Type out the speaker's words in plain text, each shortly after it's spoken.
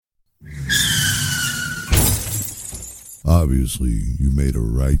obviously you made a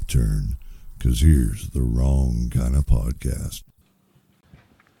right turn, because here's the wrong kind of podcast.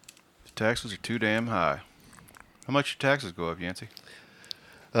 The taxes are too damn high. How much your taxes go up, Yancey?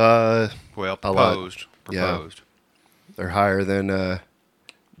 Well, Proposed. Yeah. They're higher than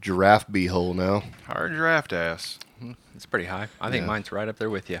giraffe beehole now. Higher than draft ass. It's pretty high. I think mine's right up there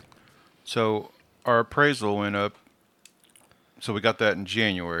with you. So our appraisal went up. So we got that in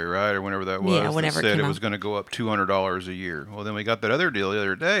January, right? Or whenever that was. Yeah, whenever it said it was going to go up $200 a year. Well, then we got that other deal the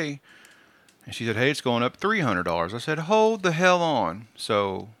other day. And she said, hey, it's going up $300. I said, hold the hell on.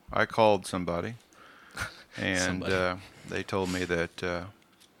 So I called somebody. And they told me that,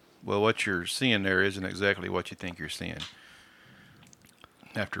 well, what you're seeing there isn't exactly what you think you're seeing.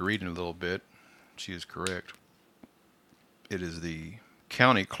 After reading a little bit, she is correct. It is the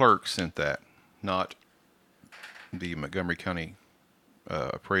county clerk sent that, not the Montgomery County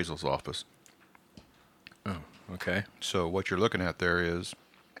appraisal's office. Oh, okay. So what you're looking at there is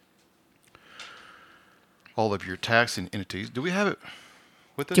all of your taxing entities. Do we have it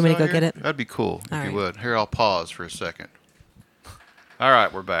with us? Do you want me to out go here? get it? That'd be cool if All you right. would. Here, I'll pause for a second. All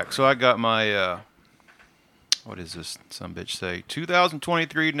right, we're back. So I got my, what does this sumbitch say?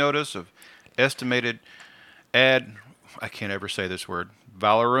 2023 notice of estimated I can't ever say this word,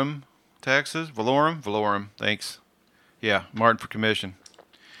 Valorum taxes? Valorum, thanks. Yeah, Martin for commission.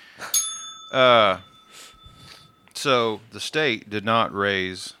 So the state did not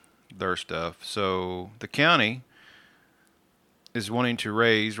raise their stuff. So the county is wanting to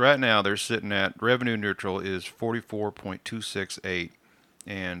raise, right now they're sitting at, revenue neutral is 44.268,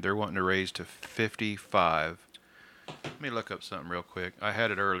 and they're wanting to raise to 55. Let me look up something real quick. I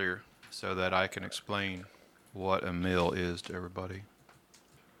had it earlier so that I can explain what a mill is to everybody.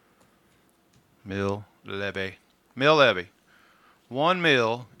 Mill levy. 1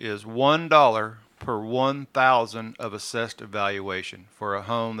 mill is $1 per 1,000 of assessed valuation. For a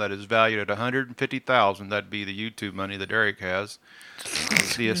home that is valued at $150,000, that'd be the YouTube money that Eric has.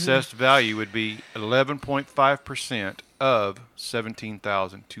 The assessed value would be 11.5% of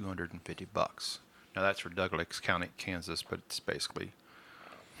 $17,250. Now that's for Douglas County, Kansas, but it's basically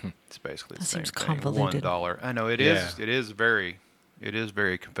the That same seems thing. convoluted. $1. I know it is. It is very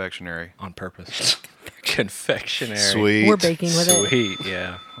confectionery. On purpose. Confectionery. Sweet. We're baking with it. Sweet,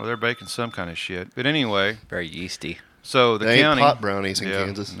 yeah. Well, they're baking some kind of shit. But anyway, Very yeasty. so the They ain't county. pot brownies in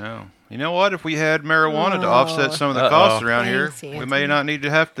Kansas. No. You know what? If we had marijuana to offset some of the costs around here, Thanks, we may not need to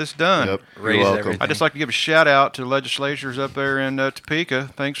have this done. Yep. You're Raise welcome. everything. I'd just like to give a shout out to legislatures up there in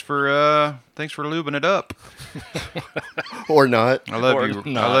Topeka. Thanks for lubing it up. Or not. I love Or you.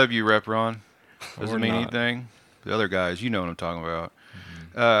 not. I love you, Rep Ron. Doesn't Or mean not. anything. The other guys, you know what I'm talking about.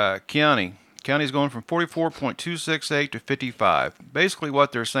 County's going from 44.268 to 55. Basically,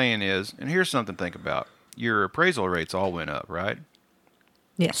 what they're saying is, and here's something to think about: your appraisal rates all went up, right?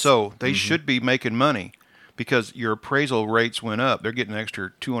 Yes. So they should be making money because your appraisal rates went up. They're getting an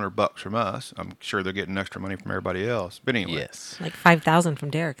extra $200 from us. I'm sure they're getting extra money from everybody else. But anyway, Yes. like 5,000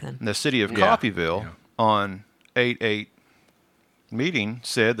 from Derek then. the city of Yeah. Coffeyville on 8/8 meeting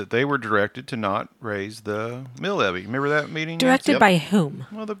said that they were directed to not raise the mill levy. Remember that meeting? Directed Yep. by whom?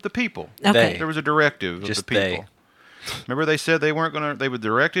 Well, the people. Okay. There was a directive Just of the people. they. Remember they said they weren't going to, they were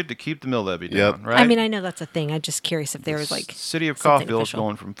directed to keep the mill levy down, Yep. right? I mean, I know that's a thing. I'm just curious if there was like City of something Coffeyville is official.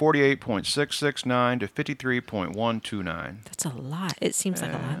 going from 48.669 to 53.129. That's a lot. It seems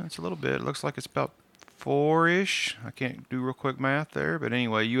like a lot. It's a little bit. It looks like it's about 4-ish. I can't do real quick math there. But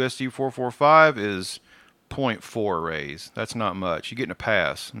anyway, USD 445 is 0.4 raise. That's not much. You're getting a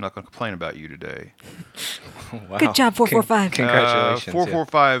pass. I'm not going to complain about you today. Wow. Good job, 445. Congratulations.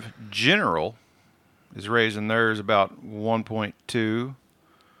 445 General is raising theirs about 1.2.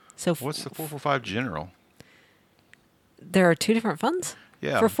 So What's the 445 General? there are two different funds?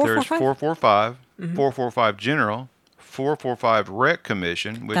 Yeah, For there's 445? 445, 445 General, 445 Rec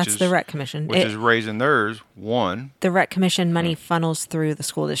Commission, which That's is the Rec Commission. which is raising theirs 1. The Rec Commission money funnels through the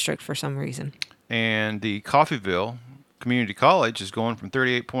school district for some reason. And the Coffeyville Community College is going from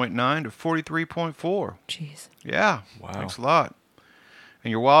 38.9 to 43.4. Jeez. Yeah. Wow. Thanks a lot. And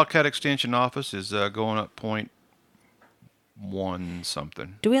your Wildcat Extension Office is going up 0.1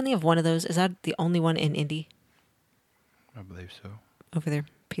 something. Do we only have one of those? Is that the only one in Indy I believe so. over there?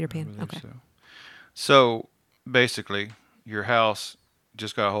 Peter I Pan? believe Okay. so. So basically, your house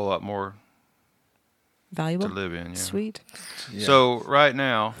just got a whole lot more Valuable? to live in. Yeah. Sweet. Yeah. So right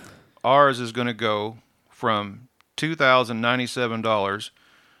now, ours is going to go from $2,097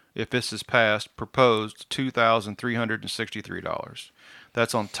 if this is passed, proposed $2,363.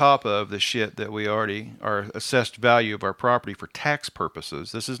 That's on top of the shit that we already our assessed value of our property for tax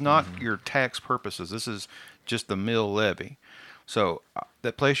purposes. This is not your tax purposes. This is just the mill levy. So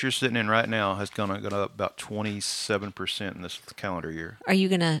that place you're sitting in right now has gone up about 27% in this calendar year. Are you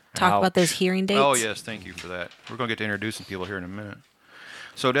going to talk about those Ouch. hearing dates? Oh, yes. Thank you for that. We're going to get to introducing people here in a minute.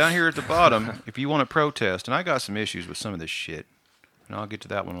 So down here at the bottom, if you want to protest, and I got some issues with some of this shit, and I'll get to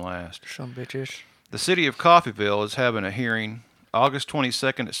that one last. Some bitches. The city of Coffeyville is having a hearing August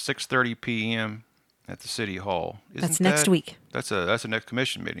 22nd at 6:30 p.m. at the city hall. That's next week. That's a next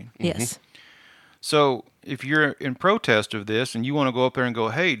commission meeting. Yes. So if you're in protest of this and you want to go up there and go,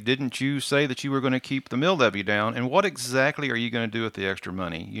 hey, didn't you say that you were going to keep the mill levy down? And what exactly are you going to do with the extra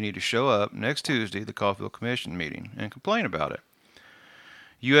money? You need to show up next Tuesday, the Coffeyville Commission meeting, and complain about it.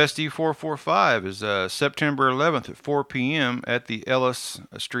 USD 445 is September 11th at 4 p.m. at the Ellis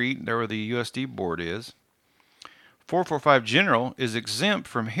Street, there where the USD board is. 445 General is exempt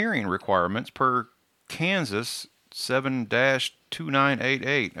from hearing requirements per Kansas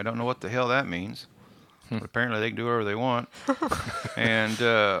 7-2988. I don't know what the hell that means. But apparently they can do whatever they want. And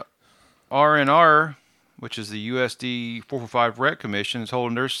RNR, which is the USD 445 Rec Commission, is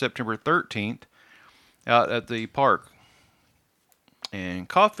holding theirs September 13th out at the park. And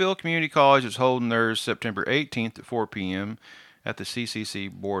Coffeyville Community College is holding theirs September 18th at 4 p.m. at the CCC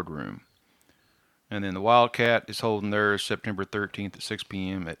boardroom. And then the Wildcat is holding theirs September 13th at 6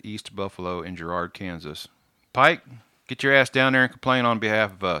 p.m. at East Buffalo in Girard, Kansas. Pike, get your ass down there and complain on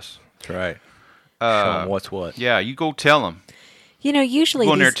behalf of us. That's right. Show them what's what. Yeah, you go tell them. You know, usually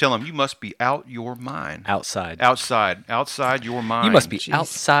Go in there and these, tell them you must be out your mind. Outside. Outside your mind. You must be Jeez.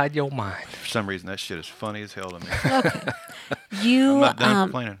 outside your mind. For some reason, that shit is funny as hell to me. okay. You, I'm not done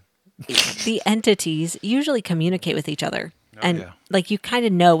complaining. the entities usually communicate with each other. And yeah. like you kind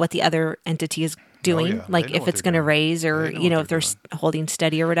of know what the other entity is doing, yeah. They like know if what it's they're going to doing. raise or, They know you know, what if they're they're holding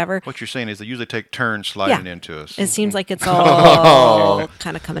steady or whatever. What you're saying is they usually take turns sliding Yeah. into us. It seems like it's all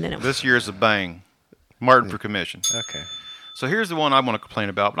kind of coming in. This year is a bang. Martin for commission. Okay. So here's the one I want to complain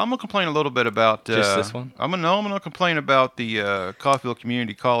about, but I'm going to complain a little bit about... Just this one? I'm going to complain about the Coffeyville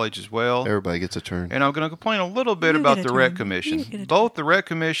Community College as well. Everybody gets a turn. And I'm going to complain a little bit You about get a the Rec turn. Commission. You get a turn. Both the Rec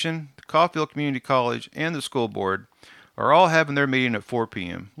Commission, the Coffeyville Community College, and the school board are all having their meeting at 4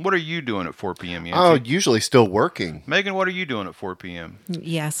 p.m. What are you doing at 4 p.m., Yancey? Oh, usually still working. Megan, what are you doing at 4 p.m.?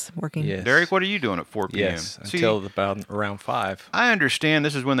 Yes, working. Yes. Derek, what are you doing at 4 p.m.? Yes, See, until about around 5. I understand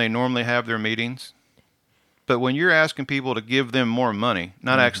this is when they normally have their meetings, but when you're asking people to give them more money,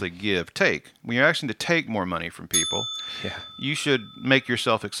 not actually give, take. When you're asking to take more money from people, Yeah. you should make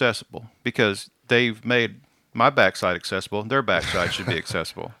yourself accessible because they've made my backside accessible. Their backside should be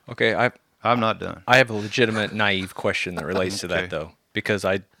accessible. Okay, I'm not done. I have a legitimate naive question that relates to Okay. that, though, because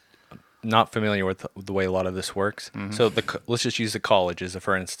I'm not familiar with the way a lot of this works. Mm-hmm. So let's just use the college as a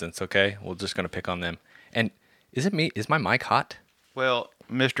for instance, okay? We're just going to pick on them. And is it me? Is my mic hot? Well,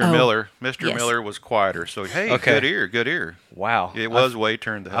 Mr. Oh, Miller yes. Miller was quieter. So, hey, Okay. good ear. Wow. It was way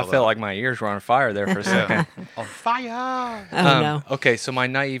turned the hell I up. felt like my ears were on fire there for a second. On fire. Oh, no. Okay, so my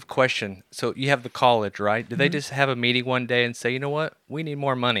naive question. So you have the college, right? Do they Mm-hmm. just have a meeting one day and say, you know what? We need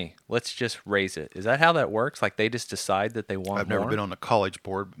more money. Let's just raise it. Is that how that works? Like they just decide that they want I've never more? been on the college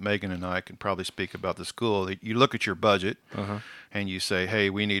board. Megan and I can probably speak about the school. You look at your budget and you say, hey,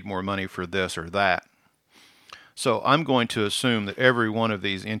 we need more money for this or that. So I'm going to assume that every one of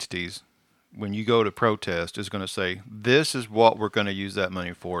these entities, when you go to protest, is going to say, this is what we're going to use that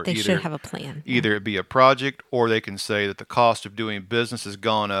money for. They should have a plan. Either it be a project or they can say that the cost of doing business has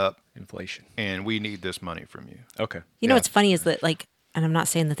gone up Inflation. and we need this money from you. Okay. You know Yeah. what's funny is that, like, and I'm not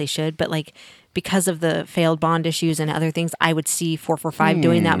saying that they should, but like because of the failed bond issues and other things, I would see 445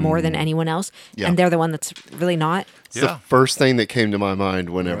 doing that more than anyone else. Yeah. And they're the one that's really not. It's the first thing that came to my mind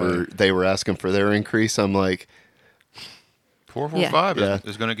whenever they were asking for their increase. I'm like, 445 Yeah.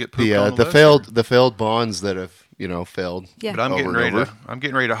 is going to get pooped the on the list. failed bonds that have failed. Yeah. But I'm over getting and ready over. to I'm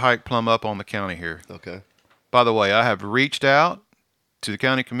getting ready to hike plumb up on the county here. Okay. By the way, I have reached out to the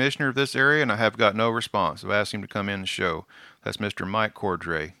county commissioner of this area and I have got no response. I've asked him to come in the show. That's Mr. Mike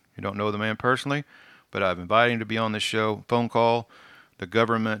Cordray. You don't know the man personally, but I've invited him to be on this show. Phone call, the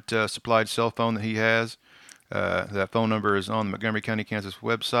government supplied cell phone that he has. That phone number is on the Montgomery County, Kansas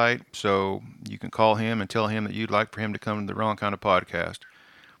website, so you can call him and tell him that you'd like for him to come to the Wrong Kind of Podcast.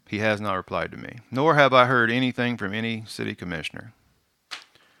 He has not replied to me, nor have I heard anything from any city commissioner.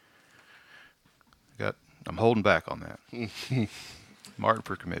 I'm holding back on that. Martin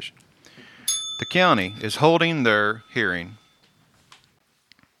for commission. The county is holding their hearing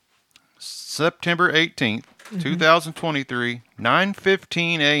September 18th, 2023,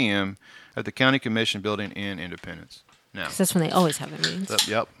 9:15 a.m. at the County Commission building in Independence. No. 'Cause that's when they always have their meetings,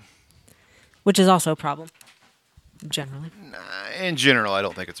 Yep. which is also a problem, generally. In general, I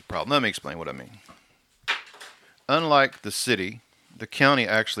don't think it's a problem. Let me explain what I mean. Unlike the city, the county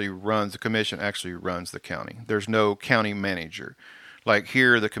actually runs, the commission actually runs the county. There's no county manager. Like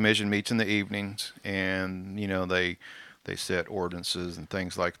here, the commission meets in the evenings, and they set ordinances and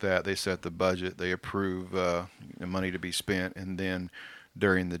things like that. They set the budget. They approve the money to be spent, and then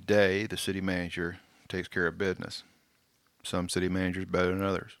during the day, the city manager takes care of business. Some city managers better than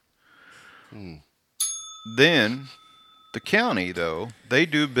others. Then the county, though, they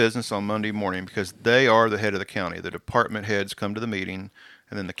do business on Monday morning because they are the head of the county. The department heads come to the meeting,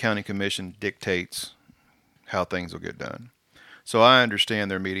 and then the county commission dictates how things will get done. So I understand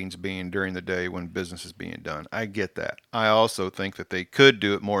their meetings being during the day when business is being done. I get that. I also think that they could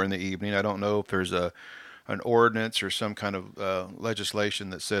do it more in the evening. I don't know if there's an ordinance or some kind of legislation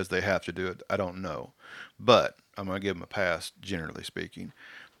that says they have to do it. I don't know. But I'm going to give them a pass, generally speaking.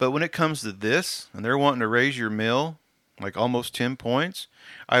 But when it comes to this, and they're wanting to raise your mill like almost 10 points,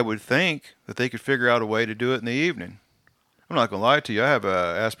 I would think that they could figure out a way to do it in the evening. I'm not going to lie to you. I have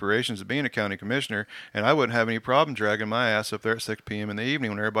aspirations of being a county commissioner, and I wouldn't have any problem dragging my ass up there at 6 p.m. in the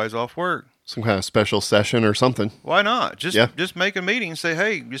evening when everybody's off work. Some kind of special session or something. Why not? Just make a meeting and say,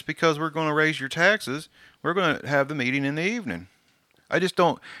 hey, just because we're going to raise your taxes, we're going to have the meeting in the evening. I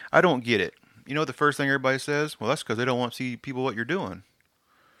don't get it. You know what the first thing everybody says? Well, that's because they don't want to see people what you're doing.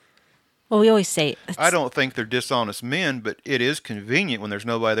 Well, we always say I don't think they're dishonest men, but it is convenient when there's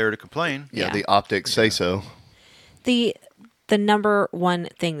nobody there to complain. Yeah, Yeah. the optics say so. the number one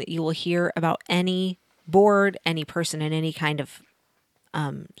thing that you will hear about any board, any person in any kind of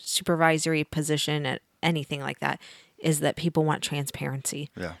supervisory position at anything like that is that people want transparency.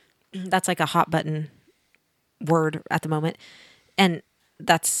 Yeah. That's like a hot button word at the moment. And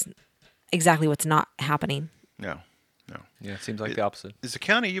that's exactly what's not happening. No. Yeah, it seems like the opposite. Is the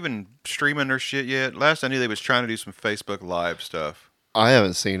county even streaming their shit yet? Last I knew, they was trying to do some Facebook Live stuff. I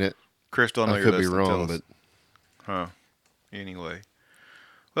haven't seen it. Chris, don't know I you're could be listening. wrong, Tell us. but Huh. Anyway.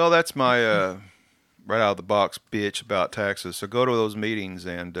 Well, that's my right out of the box bitch about taxes. So go to those meetings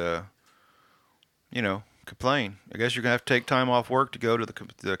and, complain. I guess you're going to have to take time off work to go to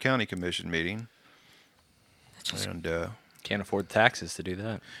the county commission meeting. And Can't afford taxes to do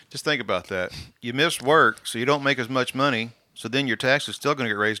that. just think about that. You missed work, so you don't make as much money. So then your tax is still going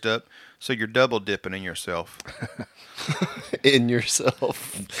to get raised up. So you're double dipping in yourself. in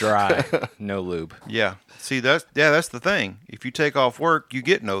yourself. Dry, no lube. Yeah. See, that's the thing. If you take off work, you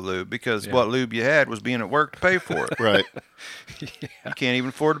get no lube because what lube you had was being at work to pay for it. Right. You can't even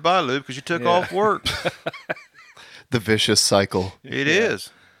afford to buy lube because you took Yeah. off work. The vicious cycle. It is.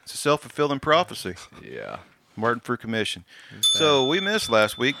 It's a self-fulfilling prophecy. Yeah. Martin for commission. So we missed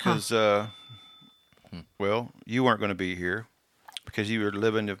last week because, you weren't going to be here because you were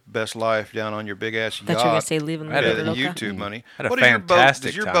living the best life down on your big-ass yacht. That you're going to say leaving I had the a- the Loca? YouTube money. Had a What does your boat? fantastic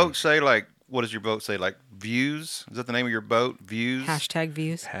Does your time. boat say like? What does your boat say? Like views? Is that the name of your boat? Views. Hashtag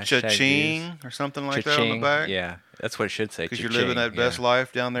views. Hashtag Cha-ching views. or something like that on the Cha-ching. back. Yeah, that's what it should say. Because you're Cha-ching, living that best yeah.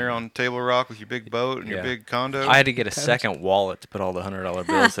 life down there on Table Rock with your big boat and your Yeah. big condo. I had to get a second wallet to put all the $100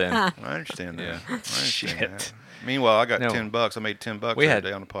 bills in. I understand that. Yeah. I understand Shit. that. Meanwhile, I got No. $10. I made $10 We every had-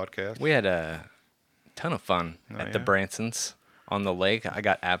 day on the podcast. We had a ton of fun at the yeah? Bransons on the lake. I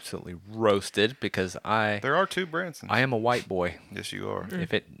got absolutely roasted because I There are two Bransons. am a white boy. Yes, you are.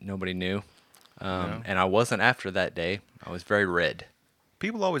 If nobody knew, and I wasn't after that day. I was very red.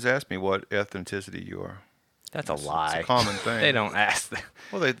 People always ask me what ethnicity you are. That's a It's lie. a common thing. They don't ask that.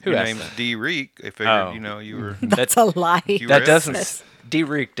 Well, Who your asked name's that? D. Reek. They figured, Oh. you were. That's a lie. You That were doesn't. ethnic.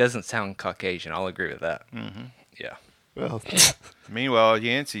 D-Reek doesn't sound Caucasian. I'll agree with that. Mm-hmm. Yeah. Well, Meanwhile,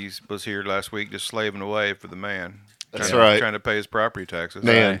 Yancey was here last week just slaving away for the man. That's trying right. Trying to pay his property taxes.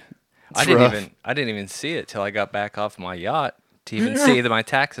 man. I It's didn't rough. I didn't even see it till I got back off my yacht to even see that my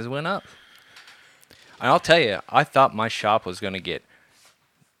taxes went up. And I'll tell you, I thought my shop was going to get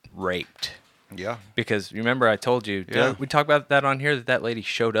raped Yeah. because remember I told you Yeah. we talked about that on here that lady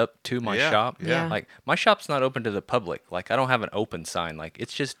showed up to my Yeah, shop. yeah. Like my shop's not open to the public. Like I don't have an open sign. Like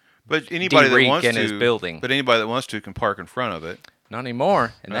it's just But anybody that D-Reek wants in to, his building. But anybody that wants to can park in front of it. not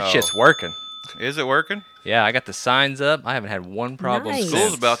anymore, and that Oh. shit's working. Is it working? Yeah, I got the signs up. I haven't had one problem Nice. since.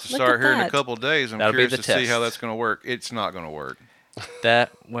 School's about to Look start at here in a that. couple of days. I'm That'll be curious the to see how test. that's going to work. It's not going to work.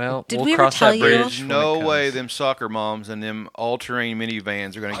 That well, Did we'll we ever cross tell that you- bridge. There's when no it way comes. them soccer moms and them all-terrain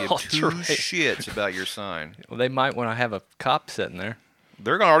minivans are going to give two All-terrain. shits about your sign. Well, they might want to have a cop sitting there.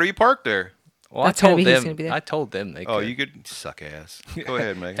 They're going to already be parked there. Well, That's I gonna told be who's gonna them. be there. I told them they. Oh, could. you could suck ass. Go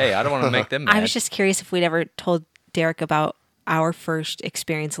ahead, Megan. Hey, I don't want to make them mad. I was just curious if we'd ever told Derek about our first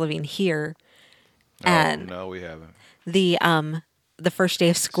experience living here And no, we haven't. the first day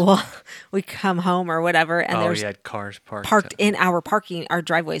of school, we come home or whatever, and Oh, there's you had cars parked in our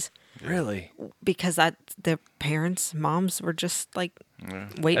driveways Really? because the parents, moms were just like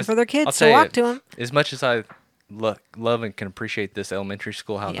waiting for their I'll kids tell to you, walk to them. As much as I love and can appreciate this elementary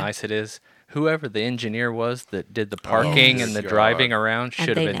school, how Yeah. nice it is, whoever the engineer was that did the parking Yes. and the God. driving around And should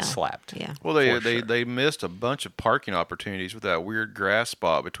have they been know. slapped. Yeah. Well, For sure. they missed a bunch of parking opportunities with that weird grass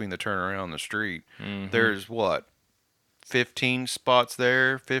spot between the turnaround and the street. Mm-hmm. There's what, 15 spots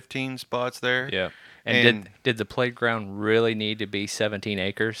there, 15 spots there. Yeah. And did the playground really need to be 17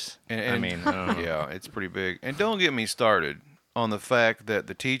 acres? I mean, I don't know. yeah, it's pretty big. And don't get me started on the fact that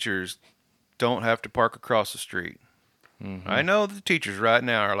the teachers don't have to park across the street. Mm-hmm. I know the teachers right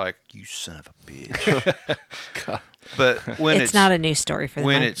now are like, "You son of a bitch," but when It's not a news story for them.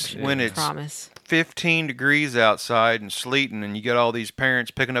 when I it's promise. 15 degrees outside and sleeting, and you get all these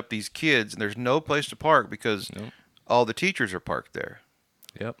parents picking up these kids, and there's no place to park because all the teachers are parked there.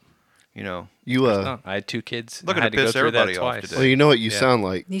 Yep. You know, You No, I had 2 kids. Looking I had to to go piss through that everybody off twice. today. well, you know what you Yeah. sound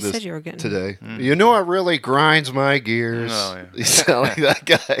like You this said you were getting today. You know what really grinds my gears? Oh, yeah. You sound like that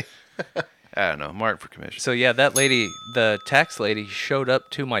guy. I don't know, mark for commission. So yeah, that lady, the tax lady, showed up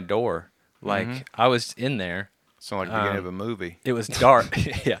to my door. Like Mm-hmm. I was in there. Sound like the beginning of a movie. It was dark.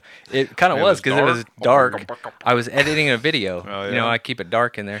 Yeah, it kind of It was was because it was dark? dark. I was editing a video. Oh, You know, yeah? I keep it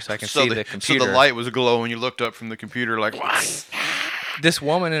dark in there so I can see the computer. So the light was glowing. You looked up from the computer like, what? This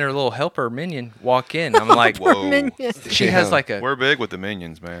woman and her little helper minion walk in. I'm like, Whoa. she has like a. We're big with the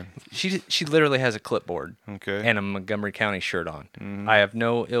minions, man. She literally has a clipboard. Okay. And a Montgomery County shirt on. I have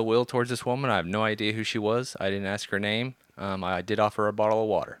no ill will towards this woman. I have no idea who she was. I didn't ask her name. I did offer her a bottle of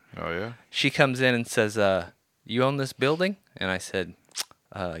water. Oh, yeah? She comes in and says, "You own this building?" And I said,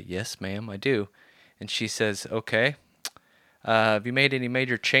 "Yes, ma'am, I do." And she says, "Okay. Have you made any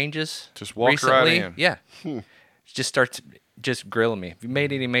major changes Just walked right recently?" in. Yeah. She just starts grilling me. "Have you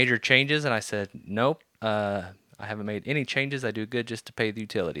made any major changes?" And I said, "Nope. I haven't made any changes. I do good just to pay the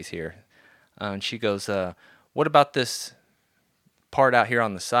utilities here." And she goes, "What about this part out here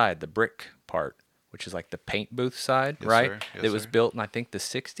on the side, the brick part, which is like the paint booth side, Yes, right? sir. Yes, It was sir. built in, I think, the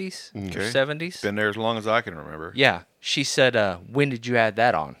 60s or Okay. 70s." Been there as long as I can remember. Yeah. She said, "When did you add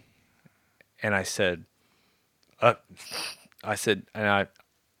that on?" And I said,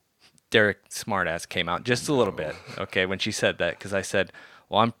 Derek smartass came out just a little bit, okay, when she said that, because I said,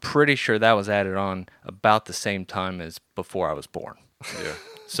 "Well, I'm pretty sure that was added on about the same time as before I was born." Yeah.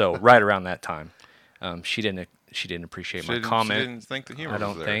 So right around that time. She didn't appreciate my comment. She didn't think the humor I was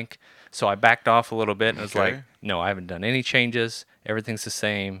don't there. think. So I backed off a little bit and was like, Okay. "No, I haven't done any changes. Everything's the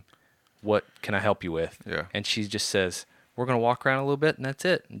same. What can I help you with?" Yeah. And she just says, "We're going to walk around a little bit," and that's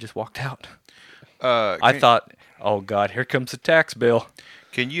it, and just walked out. I I thought, "Oh, God, here comes the tax bill."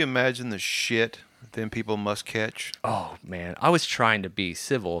 Can you imagine the shit them people must catch? Oh, man. I was trying to be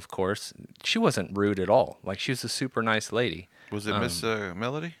civil, of course. She wasn't rude at all. Like, she was a super nice lady. Was it Miss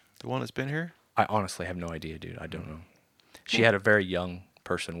Melody, the one that's been here? I honestly have no idea, dude. I don't know. She had a very young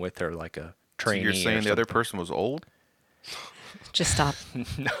person with her, like a So trainee. you're or saying the other something. person was old? Just stop.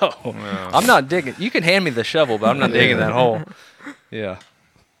 No, I'm not digging. You can hand me the shovel, but I'm not digging that hole. Yeah.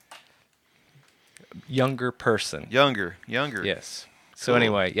 Younger person. Younger. Yes. So Cool.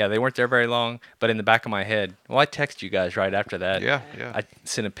 anyway, yeah, they weren't there very long, but in the back of my head, well, I texted you guys right after that. Yeah. I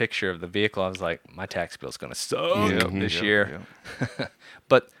sent a picture of the vehicle. I was like, my tax bill's going to suck Yep, this yep, year. yep.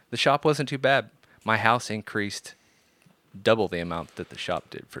 But the shop wasn't too bad. My house increased double the amount that the shop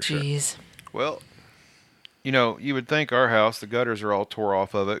did for sure. Jeez. Well, you know, you would think our house, the gutters are all tore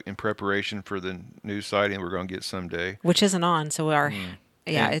off of it in preparation for the new siding we're going to get someday. Which isn't on, so our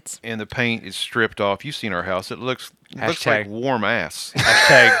yeah, and, it's and the paint is stripped off. You've seen our house; it looks like Hashtag- warm ass.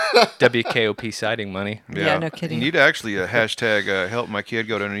 Hashtag WKOP siding money. Yeah, no kidding. You need to actually hashtag help my kid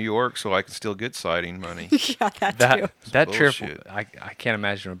go to New York so I can still get siding money. yeah, that too. That trip, bullshit. I can't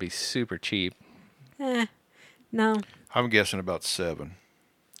imagine it would be super cheap. No, I'm guessing about 7.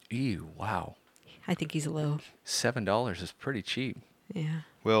 Ew, wow. I think he's low. $7 is pretty cheap. Yeah.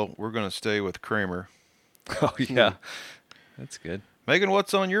 Well, we're going to stay with Kramer. Oh, yeah. That's good. Megan,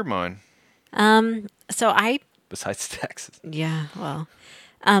 what's on your mind? So I Besides taxes. yeah, well,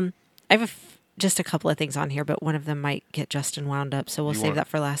 I have just a couple of things on here, but one of them might get Justin wound up, so we'll You save want- that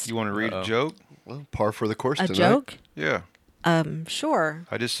for last. You want to read Uh-oh. a joke? Well, par for the course A tonight. joke? Yeah. Sure.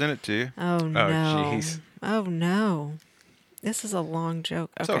 I just sent it to you. Oh no. jeez. Oh no. This is a long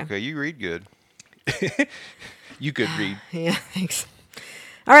joke. It's Okay. okay. You read good. You could read. Yeah, thanks.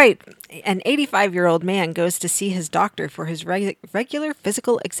 All right. An 85-year-old man goes to see his doctor for his regular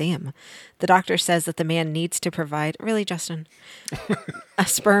physical exam. The doctor says that the man needs to provide, really, Justin, a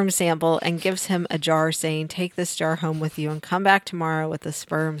sperm sample and gives him a jar saying, take this jar home with you and come back tomorrow with a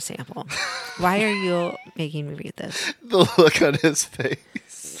sperm sample. Why are you making me read this? The look on his face.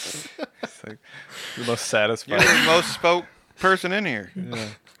 It's like the most satisfying. You're the most spoke person in here. Yeah.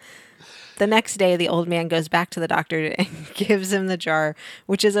 The next day, the old man goes back to the doctor and gives him the jar,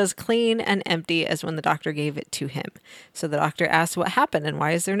 which is as clean and empty as when the doctor gave it to him. So the doctor asks what happened and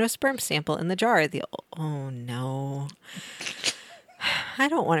why is there no sperm sample in the jar? Oh, no. I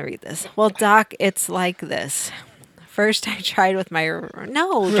don't want to read this. Well, Doc, it's like this. First, I tried with my...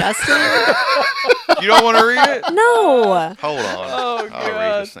 No, Justin. You don't want to read it? No. Hold on. Oh, I'll read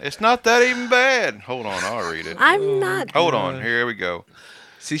God. this. It's not that even bad. Hold on. I'll read it. I'm not... Hold on. Here we go.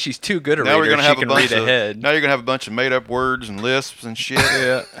 See, she's too good a Now we're reader. gonna She have a can bunch read of. ahead. Now you're gonna have a bunch of made-up words and lisps and shit.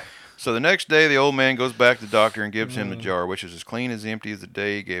 Yeah. So the next day, the old man goes back to the doctor and gives him the jar, which is as clean as empty as the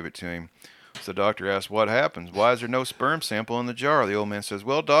day he gave it to him. So the doctor asks, what happens? Why is there no sperm sample in the jar? The old man says,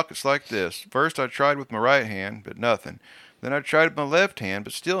 well, Doc, it's like this. First, I tried with my right hand, but nothing. Then I tried with my left hand,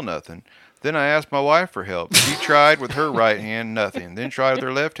 but still nothing. Then I asked my wife for help. She tried with her right hand, nothing. Then tried with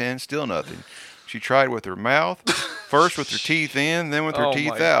her left hand, still nothing. She tried with her mouth, first with her teeth in, then with her Oh,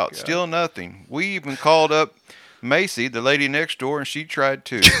 teeth my out. God. Still nothing. We even called up Macy, the lady next door, and she tried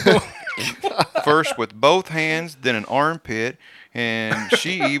too. First with both hands, then an armpit, and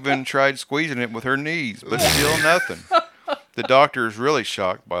she even tried squeezing it with her knees, but still nothing. The doctor is really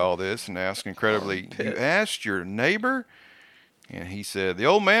shocked by all this and asks incredibly, you asked your neighbor? And he said, the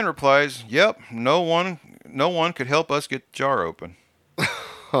old man replies, yep, no one could help us get the jar open.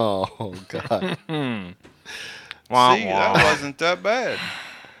 Oh, God. Wah, See, wah. that wasn't that bad.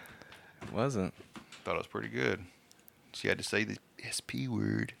 It wasn't. Thought it was pretty good. She had to say the SP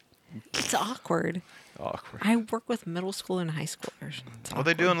word. It's awkward. Awkward. I work with middle school and high schoolers. It's What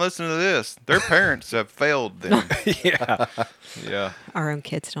they awkward. doing listening to this? Their parents have failed them. Yeah. Yeah. Our own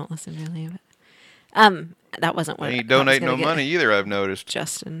kids don't listen to any of it. That wasn't what They ain't I was donating gonna no get money either, I've noticed.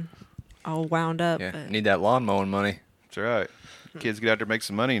 Justin all wound up. Yeah. But Need that lawn mowing money. That's right. Kids get out there, make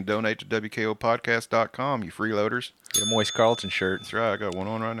some money, and donate to WKOpodcast.com, you freeloaders. Get a Moist Carlton shirt. That's right. I got one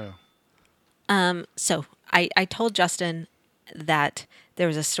on right now. So I told Justin that there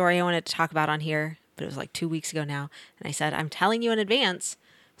was a story I wanted to talk about on here, but it was like 2 weeks ago now. And I said, I'm telling you in advance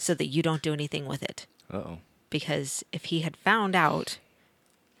so that you don't do anything with it. Uh-oh. Because if he had found out,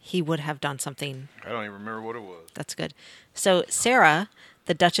 he would have done something I don't even remember what it was. that's good. So Sarah,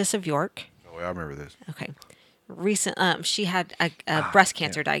 the Duchess of York, Oh, I remember this. okay, she had a breast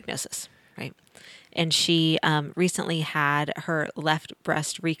cancer diagnosis, right? And she recently had her left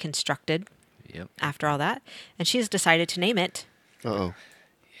breast reconstructed Yep. after all that. And she has decided to name it. Uh-oh.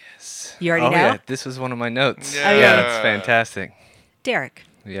 You already know? Yeah, this was one of my notes. Yeah. Yeah, that's fantastic. Derek.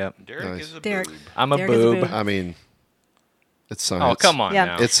 Yep. Derek Nice. is a Derek. boob. I'm a Derek is a boob. boob. I mean, it's science. Oh, come on Yeah.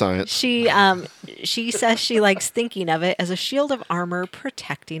 now. It's science. She says she likes thinking of it as a shield of armor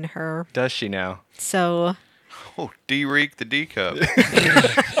protecting her. Does she now? So Oh, D-Reek the D-Cup.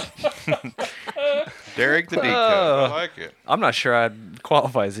 Derek the D-Cup. I like it. I'm not sure I'd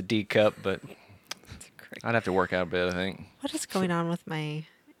qualify as a D cup, but I'd have to work out a bit, I think. what is going on with my...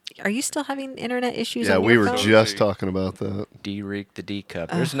 Are you still having internet issues Yeah, on we your were phone? just talking about that. D-Reek the D cup.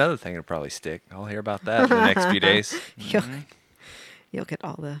 There's another thing that'll probably stick. I'll hear about that in the next few days. You'll get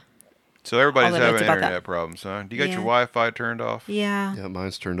all the... So everybody's All the having notes about internet that. problems, huh? Do you got Yeah. your Wi-Fi turned off? Yeah. Yeah,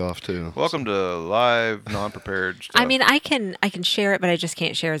 mine's turned off too. Welcome to live, non-prepared stuff. I mean, I can share it, but I just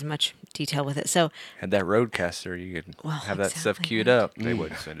can't share as much detail with it. So Had that roadcaster, you could Well, have that stuff exactly. queued up. they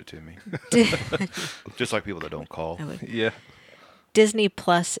wouldn't send it to me. Just like people that don't call. I would- Yeah. Disney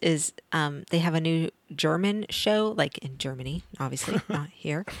Plus is they have a new German show, like in Germany, obviously not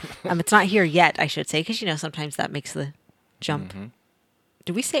here. It's not here yet, I should say, because sometimes that makes the jump.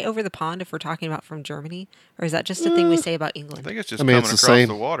 Do we say over the pond if we're talking about from Germany, or is that just a thing we say about I England? think it's just I mean, coming it's the across same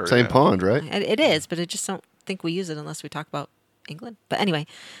the water. same yeah. pond, right? It is, but I just don't think we use it unless we talk about England. But anyway,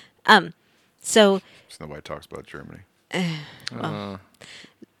 so So nobody talks about Germany.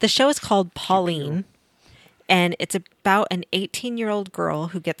 the show is called Pauline, and it's about an 18-year-old girl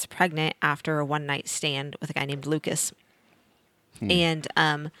who gets pregnant after a one-night stand with a guy named Lucas. And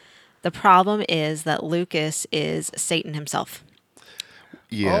the problem is that Lucas is Satan himself.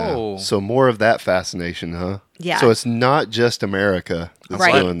 Yeah. Oh. So more of that fascination, huh? Yeah. So it's not just America that's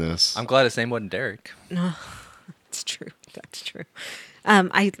Right. doing this. I'm glad his name wasn't Derek. It's true. That's true.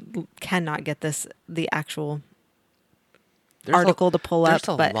 I cannot get the actual There's article to pull up,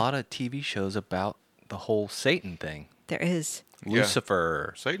 There's a but lot of TV shows about the whole Satan thing. there is. Yeah.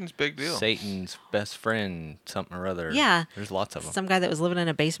 Lucifer, Satan's big deal. Satan's best friend, something or other. Yeah. There's lots of them. Some guy that was living in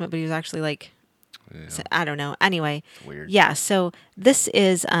a basement, but he was actually like, Yeah. I don't know. Anyway, Weird. yeah. So this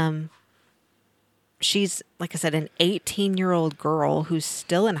is she's, like I said, an 18-year-old girl who's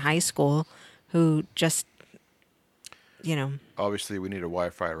still in high school, who just, Obviously, we need a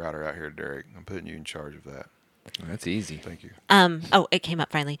Wi-Fi router out here, Derek. I'm putting you in charge of that. That's easy. Thank you. Oh, it came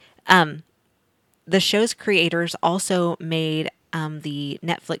up finally. The show's creators also made the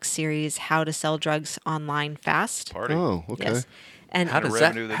Netflix series How to Sell Drugs Online Fast. Party. Oh, okay. Yes. And How the does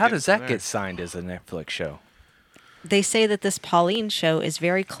revenue they that get from there. get signed as a Netflix show? they say that this Pauline show is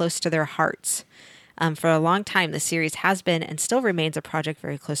very close to their hearts. For a long time, the series has been and still remains a project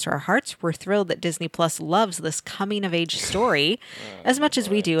very close to our hearts. We're thrilled that Disney Plus loves this coming-of-age story as much as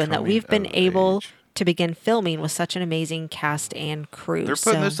we do, and that we've been able to begin filming with such an amazing cast and crew. They're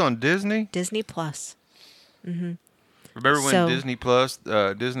putting this on Disney? Disney Plus. Mm-hmm. Remember when So- Disney Plus,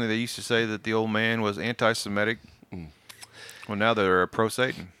 Disney, they used to say that the old man was anti-Semitic? Well, now they're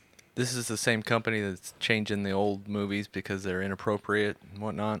pro-Satan. This is the same company that's changing the old movies because they're inappropriate and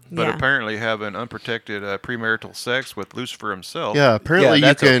whatnot. But Yeah. apparently having unprotected premarital sex with Lucifer himself. Yeah, apparently you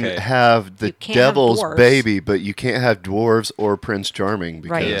that's can okay. have the You can't have devil's dwarves. baby, but you can't have dwarves or Prince Charming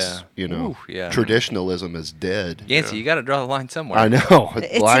Right. because, Yeah. Ooh, yeah. traditionalism is dead. Yancey, you got to draw the line somewhere. I know.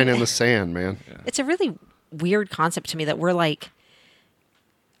 It's Line a- in the sand, man. It's a really weird concept to me that we're like,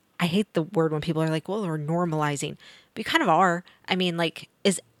 I hate the word when people are like, well, we're normalizing. But you kind of are. I mean, like,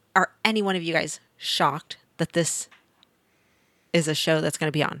 are any one of you guys shocked that this is a show that's going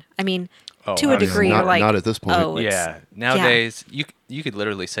to be on? I mean, Oh, to a obviously. degree, Not- you're like, not at this point. Oh, it's- Yeah. Nowadays, you could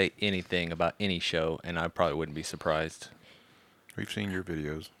literally say anything about any show, and I probably wouldn't be surprised. We've seen your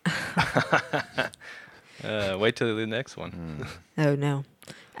videos. Wait till the next one. Oh no.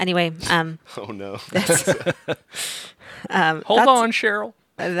 Anyway, Oh, no. Hold that's- on, Cheryl.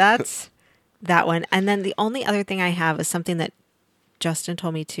 that's that one. And then the only other thing I have is something that Justin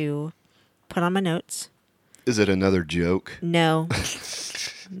told me to put on my notes. Is it another joke? No.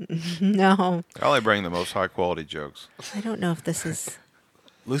 No. I only bring the most high-quality jokes. I don't know if this is.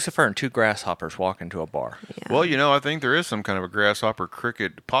 Lucifer and two grasshoppers walk into a bar. Yeah. Well, I think there is some kind of a grasshopper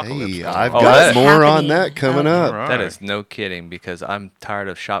cricket apocalypse. Hey, going I've on. Oh, got that's more on happening. that coming Okay. up. All right. That is no kidding because I'm tired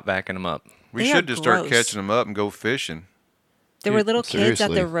of shop backing them up. We They should are just start gross. catching them up and go fishing. There were little kids at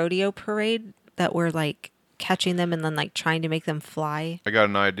seriously. the rodeo parade that were like catching them and then like trying to make them fly. I got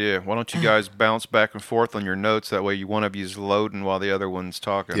an idea. Why don't you guys bounce back and forth on your notes? That way, one of you's loading while the other one's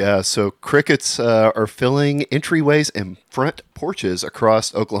talking. Yeah, so crickets are filling entryways and front porches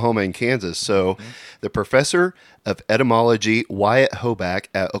across Oklahoma and Kansas. So the professor of etymology, Wyatt Hoback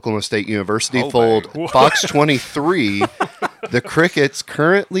at Oklahoma State University, Hoback. told Fox 23 the crickets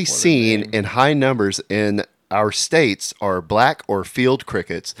currently seen in high numbers in our states are black or field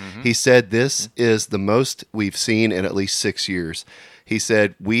crickets. He said this is the most we've seen in at least 6 years. He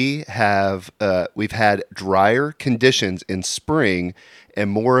said we've had drier conditions in spring, and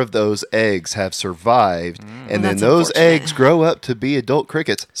more of those eggs have survived, and then that's those unfortunate. eggs grow up to be adult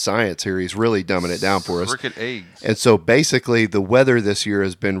crickets. Science here, he's really dumbing it down for us. Cricket eggs. And so basically, the weather this year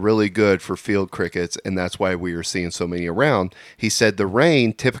has been really good for field crickets, and that's why we are seeing so many around. He said the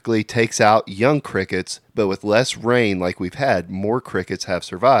rain typically takes out young crickets, but with less rain like we've had, more crickets have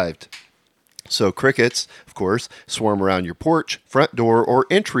survived. So crickets, of course, swarm around your porch, front door, or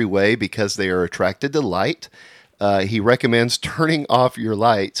entryway because they are attracted to light. He recommends turning off your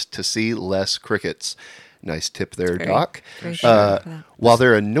lights to see less crickets. Nice tip there, Very- Doc. very sure for that. While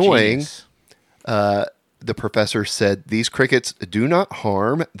they're annoying, Genius. the professor said these crickets do not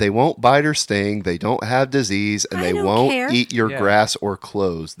harm, they won't bite or sting, they don't have disease, and I they don't won't care. eat your Yeah. grass or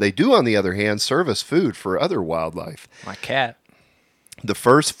clothes. They do, on the other hand, serve as food for other wildlife. My cat. The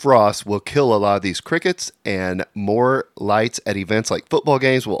first frost will kill a lot of these crickets, and more lights at events like football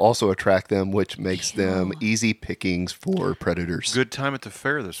games will also attract them, which makes them easy pickings for predators. Good time at the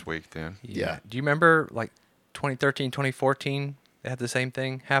fair this week, then. Yeah. Do you remember like 2013, 2014? They had the same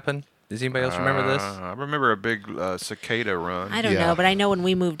thing happen. Does anybody else remember this? I remember a big cicada run. I don't Yeah. know, but I know when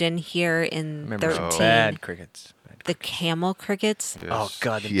we moved in here in Remember some 13, bad crickets. the camel crickets, Yes. Oh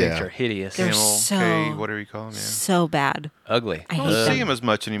God, the Yeah. things are hideous. They're Camel, so- K, whatever you call them. Yeah. so bad. Ugly. I We hate don't see them. them as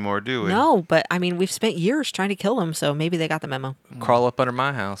much anymore, do we? No, but I mean, we've spent years trying to kill them, so maybe they got the memo. Crawl up under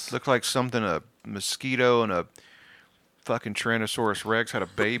my house. Look like something a mosquito and a fucking Tyrannosaurus Rex had a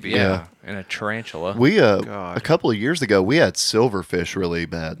baby. Yeah. And a tarantula. We God. a couple of years ago, we had silverfish really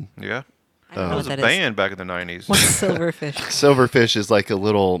bad. Yeah. I don't That know was what a that is. band back in the 90s. What's silverfish? Silverfish is like a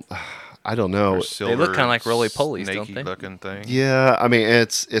little, I don't know. Or They silver, look kinda like roly-polies, don't snaky they? looking thing. Yeah, I mean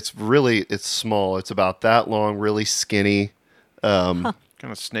it's small. It's about that long, really skinny. Kind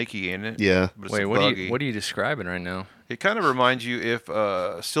of snaky in it. Yeah. But it's Wait, a what buggy. are you describing right now? It kind of reminds you if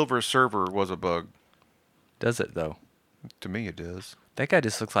Silver Surfer was a bug. Does it though? To me, it does. That guy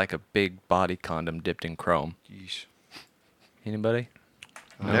just looks like a big body condom dipped in chrome. Yeesh. Anybody?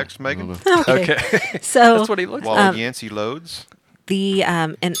 Next, Megan. Okay. Okay. So That's what he looks like. While Yancey loads. the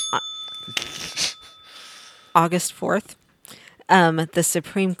in August 4th, the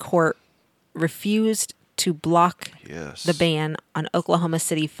Supreme Court refused to block Yes. the ban on Oklahoma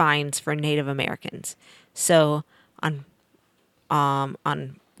City fines for Native Americans. So on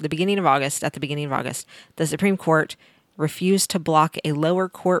the beginning of August, the Supreme Court refused to block a lower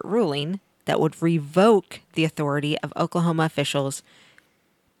court ruling that would revoke the authority of Oklahoma officials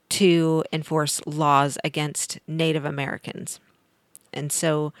to enforce laws against Native Americans. And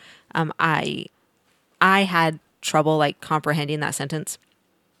so I had trouble like comprehending that sentence.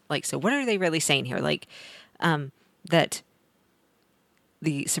 Like, so what are they really saying here? Like, that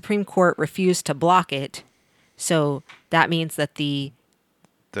the Supreme Court refused to block it. So that means that the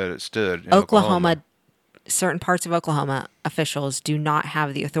That it stood in Oklahoma, certain parts of Oklahoma officials do not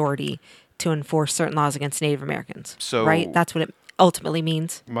have the authority to enforce certain laws against Native Americans. So- right? That's what it ultimately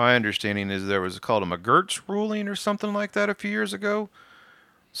means. My understanding is there was called a McGirt's ruling or something like that a few years ago.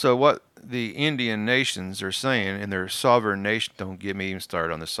 So what the Indian nations are saying in their sovereign nation, don't get me even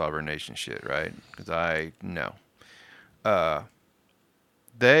started on the sovereign nation shit, right? Because I know.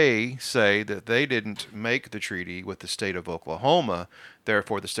 They say that they didn't make the treaty with the state of Oklahoma,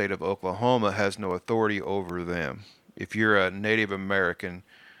 therefore the state of Oklahoma has no authority over them. If you're a Native American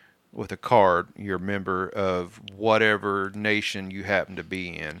with a card, you're a member of whatever nation you happen to be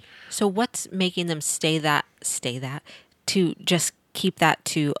in. So what's making them stay that to just keep that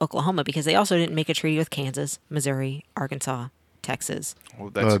to Oklahoma? Because they also didn't make a treaty with Kansas, Missouri, Arkansas, Texas. Well,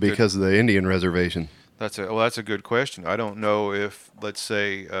 that's a good- Because of the Indian reservation. That's a good question. I don't know if, let's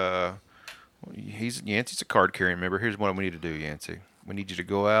say, Yancey's a card carrying member. Here's what we need to do, Yancey. We need you to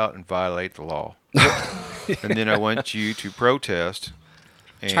go out and violate the law, and then I want you to protest.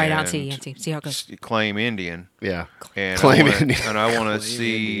 And Try it out, see, Yancey. See how it goes. Claim Indian, Yeah. and Claim I wanna, Indian. and I want to Claim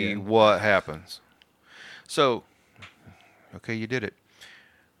see Indian. what happens. So, okay, you did it.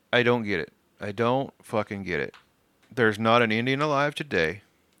 I don't get it. I don't fucking get it. There's not an Indian alive today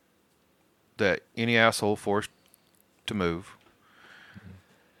that any asshole forced to move.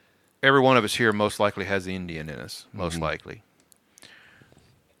 Every one of us here most likely has Indian in us, most likely.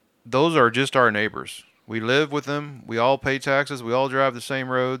 Those are just our neighbors. We live with them. We all pay taxes. We all drive the same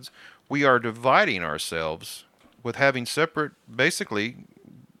roads. We are dividing ourselves with having separate, basically,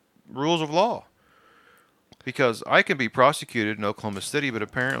 rules of law. Because I can be prosecuted in Oklahoma City, but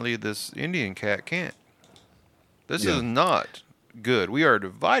apparently this Indian cat can't. This Yeah. is not good. We are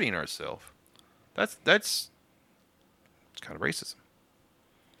dividing ourselves. That's it's kind of racism.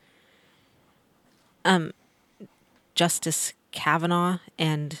 Justice Kavanaugh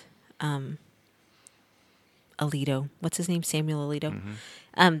and Alito, what's his name? Samuel Alito.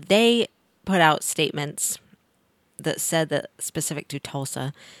 They put out statements that said that specific to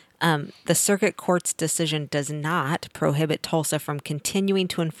Tulsa, the circuit court's decision does not prohibit Tulsa from continuing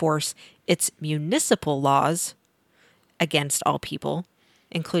to enforce its municipal laws against all people,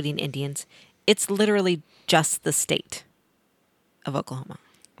 including Indians. It's literally just the state of Oklahoma.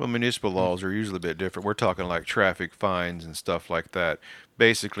 Well, municipal laws are usually a bit different. We're talking like traffic fines and stuff like that.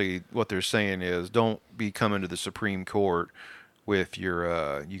 Basically, what they're saying is don't be coming to the Supreme Court with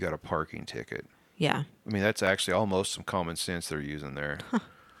your you got a parking ticket. Yeah. I mean, that's actually almost some common sense they're using there.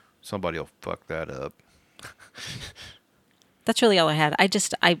 Somebody will fuck that up. That's really all I had.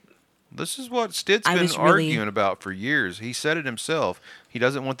 This is what Stitt's I been was really- arguing about for years. He said it himself. He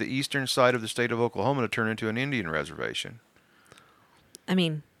doesn't want the eastern side of the state of Oklahoma to turn into an Indian reservation. I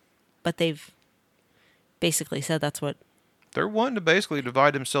mean, but they've basically said that's what. They're wanting to basically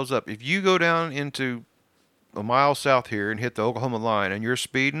divide themselves up. If you go down into a mile south here and hit the Oklahoma line and you're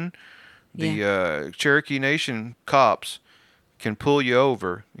speeding, the Cherokee Nation cops can pull you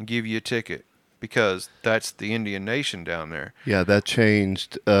over and give you a ticket because that's the Indian Nation down there. Yeah, that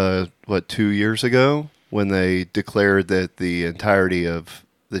changed, 2 years ago when they declared that the entirety of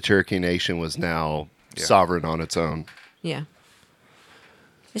the Cherokee Nation was now sovereign on its own. Yeah.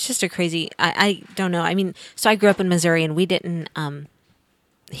 It's just a crazy. I don't know. I mean, so I grew up in Missouri, and we didn't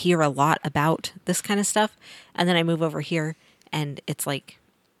hear a lot about this kind of stuff. And then I move over here, and it's like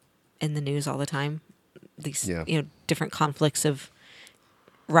in the news all the time. These different conflicts of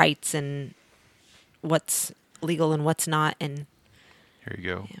rights and what's legal and what's not. And Here you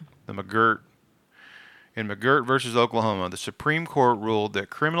go. Yeah. The McGirt In McGirt versus Oklahoma, the Supreme Court ruled that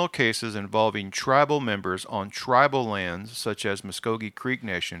criminal cases involving tribal members on tribal lands, such as Muskogee Creek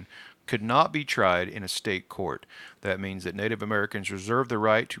Nation, could not be tried in a state court. That means that Native Americans reserve the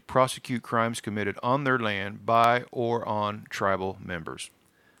right to prosecute crimes committed on their land by or on tribal members.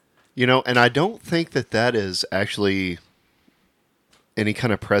 And I don't think that is actually any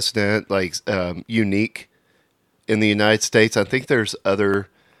kind of precedent, like unique in the United States. I think there's other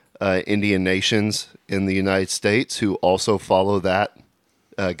Indian nations in the United States who also follow that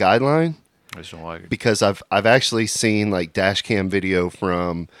guideline. I just don't like it. Because I've actually seen like dash cam video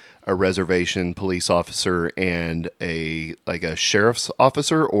from a reservation police officer and a sheriff's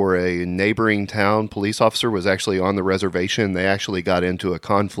officer or a neighboring town police officer was actually on the reservation. They actually got into a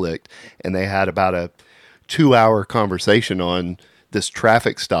conflict and they had about a 2-hour conversation on this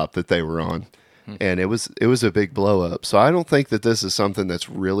traffic stop that they were on. And it was a big blow up. So I don't think that this is something that's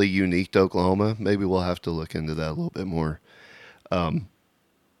really unique to Oklahoma. Maybe we'll have to look into that a little bit more.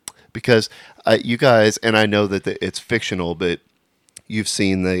 Because you guys, and I know that it's fictional, but you've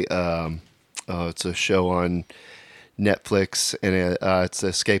seen it's a show on Netflix, and it's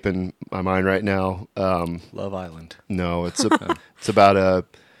escaping my mind right now. Love Island. No, it's about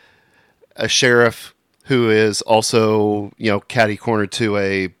a sheriff who is also, catty corner to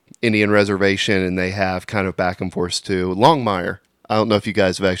a Indian reservation, and they have kind of back and forth to Longmire. I don't know if you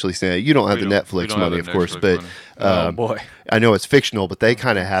guys have actually seen it. You don't have the Netflix money, of course, but Oh boy. I know it's fictional, but they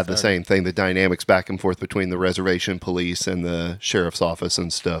kind of have the same thing, the dynamics back and forth between the reservation police and the sheriff's office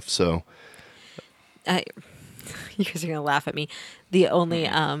and stuff. So You guys are going to laugh at me. The only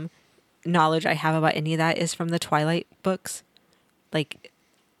knowledge I have about any of that is from the Twilight books. Like,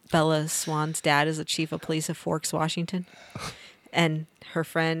 Bella Swan's dad is the chief of police of Forks, Washington. And her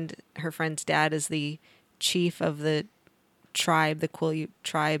friend's dad is the chief of the tribe, the Quileute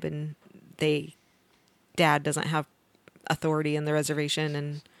tribe, and dad doesn't have authority in the reservation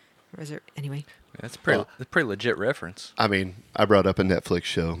and anyway. That's a pretty legit reference. I mean, I brought up a Netflix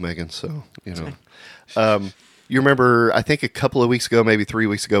show, Megan, so, you remember, I think a couple of weeks ago, maybe 3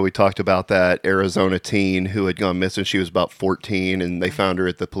 weeks ago, we talked about that Arizona teen who had gone missing. She was about 14, and they found her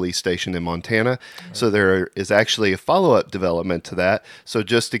at the police station in Montana. Right. So there is actually a follow-up development to that. So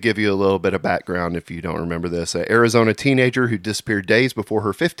just to give you a little bit of background, if you don't remember this, an Arizona teenager who disappeared days before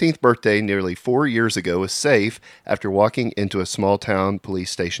her 15th birthday nearly 4 years ago was safe after walking into a small-town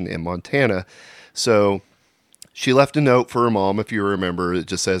police station in Montana. So she left a note for her mom, if you remember. It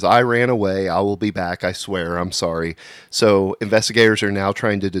just says, "I ran away. I will be back. I swear. I'm sorry." So investigators are now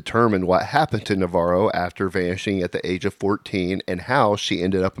trying to determine what happened to Navarro after vanishing at the age of 14 and how she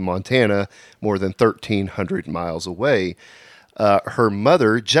ended up in Montana more than 1,300 miles away. Her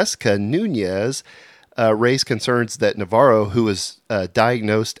mother, Jessica Nunez, raised concerns that Navarro, who was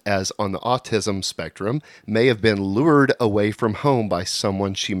diagnosed as on the autism spectrum, may have been lured away from home by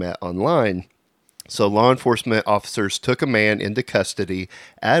someone she met online. So law enforcement officers took a man into custody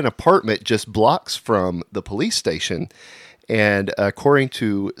at an apartment just blocks from the police station. And according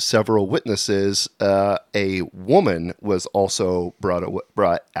to several witnesses, a woman was also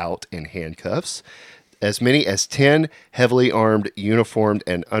brought out in handcuffs. As many as 10 heavily armed, uniformed,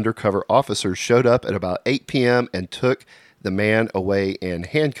 and undercover officers showed up at about 8 p.m. and took the man away in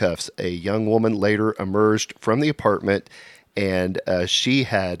handcuffs. A young woman later emerged from the apartment, and she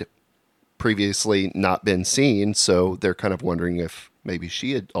had previously not been seen, so they're kind of wondering if maybe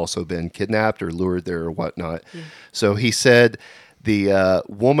she had also been kidnapped or lured there or whatnot. Yeah. So he said the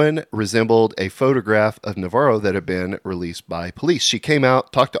woman resembled a photograph of Navarro that had been released by police. She came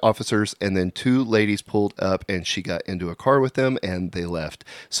out, talked to officers, and then two ladies pulled up and she got into a car with them and they left.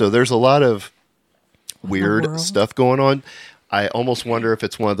 So there's a lot of weird stuff going on. I almost wonder if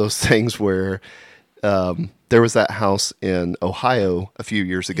it's one of those things where there was that house in Ohio a few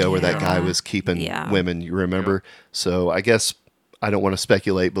years ago where that guy was keeping women, you remember? Yeah. So I guess I don't want to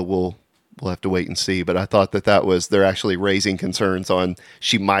speculate, but we'll have to wait and see. But I thought they're actually raising concerns on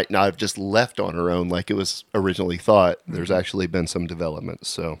she might not have just left on her own like it was originally thought. Mm-hmm. There's actually been some development.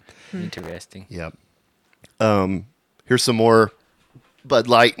 So interesting. Yeah. Here's some more Bud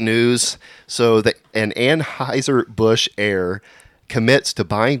Light news. So an Anheuser-Busch heir commits to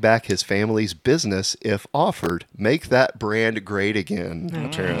buying back his family's business if offered. Make that brand great again,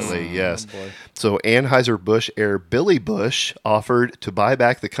 apparently, yes. So Anheuser-Busch heir Billy Busch offered to buy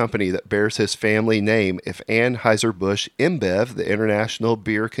back the company that bears his family name if Anheuser-Busch InBev, the international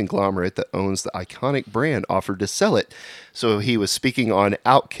beer conglomerate that owns the iconic brand, offered to sell it. So he was speaking on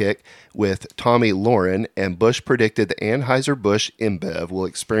Outkick with Tommy Lauren, and Bush predicted the Anheuser-Busch InBev will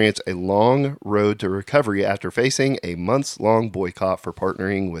experience a long road to recovery after facing a months-long boycott for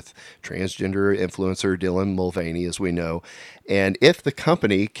partnering with transgender influencer Dylan Mulvaney, as we know. And if the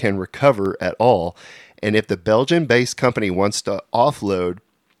company can recover at all, and if the Belgian-based company wants to offload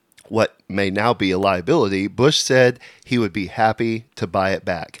what may now be a liability, Bush said he would be happy to buy it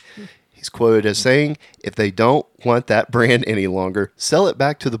back. He's quoted as saying, if they don't want that brand any longer, sell it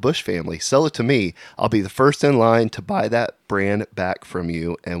back to the Bush family. Sell it to me. I'll be the first in line to buy that brand back from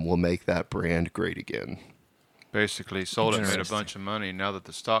you, and we'll make that brand great again. Basically, sold it, made a bunch of money. Now that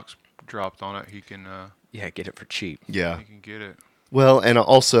the stock's dropped on it, he can get it for cheap. Yeah. he can get it. Well, and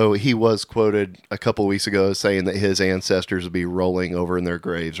also he was quoted a couple weeks ago saying that his ancestors would be rolling over in their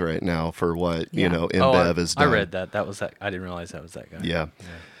graves right now for what, InBev has done. I read that. That was that. I didn't realize that was that guy. Yeah.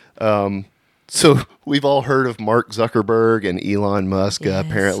 So we've all heard of Mark Zuckerberg and Elon Musk.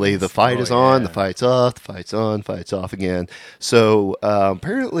 Apparently the fight is on, the fight's off, the fight's on, fight's off again. So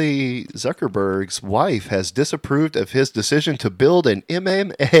apparently Zuckerberg's wife has disapproved of his decision to build an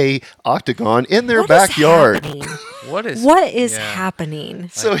MMA octagon in their backyard. What is happening?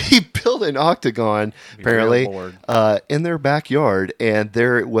 So he built an octagon, apparently, in their backyard, and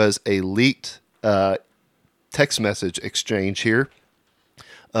there was a leaked text message exchange here.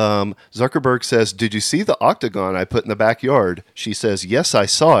 Zuckerberg says, "Did you see the octagon I put in the backyard?" She says, "Yes, I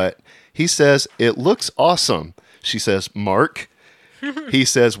saw it." He says, "It looks awesome." She says, "Mark?" He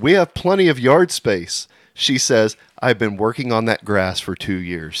says, "We have plenty of yard space." She says, "I've been working on that grass for 2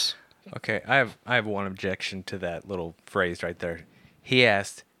 years." Okay, I have one objection to that little phrase right there. He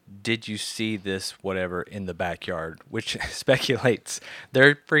asked, "Did you see this whatever in the backyard?" Which speculates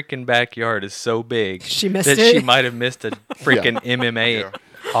their freaking backyard is so big She missed that it. she might have missed a freaking MMA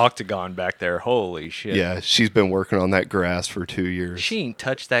octagon back there. Holy shit. Yeah, she's been working on that grass for 2 years. She ain't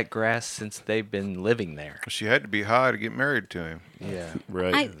touched that grass since they've been living there. She had to be high to get married to him. Yeah.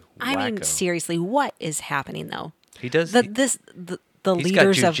 Right. I mean, Wacko. seriously, what is happening though? He does. The He's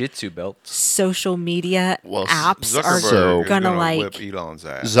leaders got of jiu-jitsu belts. social media apps are Zuckerberg is gonna whip like. Elon's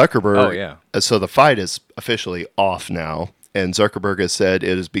ass. Zuckerberg. Oh, yeah. So the fight is officially off now. And Zuckerberg has said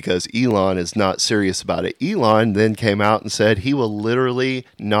it is because Elon is not serious about it. Elon then came out and said he will literally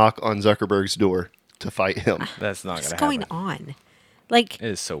knock on Zuckerberg's door to fight him. That's not What's going to going happen. on? Like, It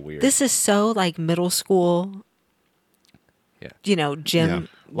is so weird. this is so like middle school. Yeah. Gym.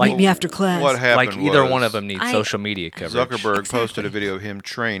 Like- Meet me after class. What happened Like either was one of them needs social media coverage. Zuckerberg posted Exactly. a video of him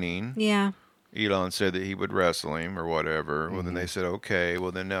training. Yeah. Elon said that he would wrestle him or whatever. Well, then they said, okay.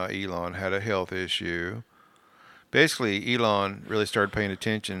 Well, then now Elon had a health issue. Basically, Elon really started paying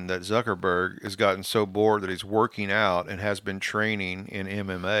attention that Zuckerberg has gotten so bored that he's working out and has been training in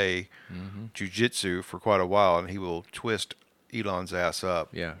MMA, jiu-jitsu for quite a while, and he will twist Elon's ass up.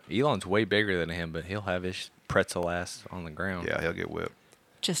 Yeah. Elon's way bigger than him, but he'll have his pretzel ass on the ground. Yeah, he'll get whipped.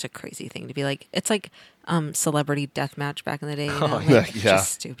 Just a crazy thing to be like. It's like celebrity deathmatch back in the day. yeah.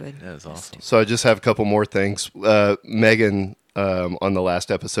 Just stupid. That is awesome. So I just have a couple more things. Megan, on the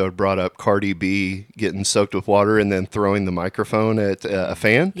last episode, brought up Cardi B getting soaked with water and then throwing the microphone at a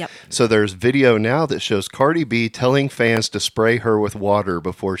fan. Yep. So there's video now that shows Cardi B telling fans to spray her with water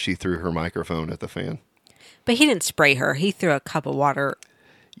before she threw her microphone at the fan. But he didn't spray her. He threw a cup of water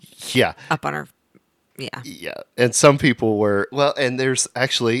Yeah. up on her. Yeah. Yeah. And some people were, well, and there's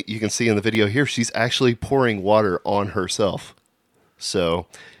actually, you can see in the video here, she's actually pouring water on herself. So,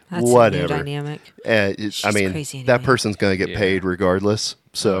 That's a whatever. new dynamic. I mean, crazy that anyway. person's going to get Yeah. paid regardless.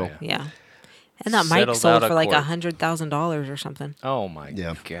 So, Oh, yeah. Yeah. And that mic Settled sold out for of like court. $100,000 or something. Oh my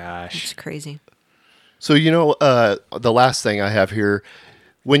Yeah. gosh. It's crazy. So the last thing I have here,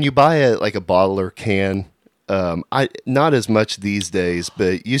 when you buy a bottle or can, I not as much these days,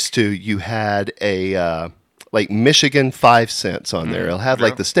 but used to, you had a like Michigan 5 cents on there. It'll have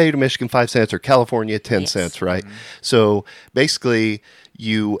like the state of Michigan 5 cents or California 10 Yes. cents, right? So basically,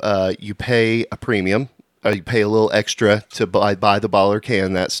 you pay a premium. You pay a little extra to buy the bottle or can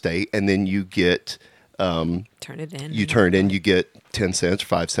in that state, and then you get Turn it in. you turn it in, you get 10 cents,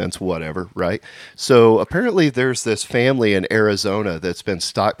 5 cents, whatever, right? So apparently there's this family in Arizona that's been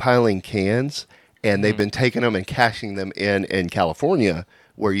stockpiling cans, and they've been taking them and cashing them in California,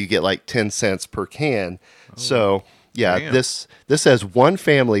 where you get like 10 cents per can. So yeah, Damn. this says one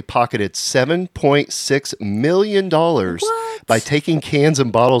family pocketed $7.6 million by taking cans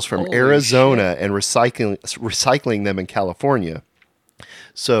and bottles from Holy Arizona and recycling them in California.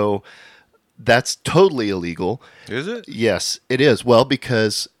 So that's totally illegal. Is it? Yes, it is. Well,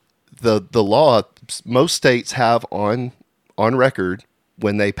 because the law, most states have on record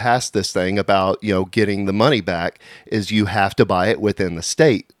when they passed this thing about, getting the money back, is you have to buy it within the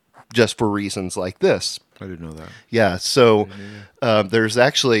state just for reasons like this. I didn't know that. Yeah. So there's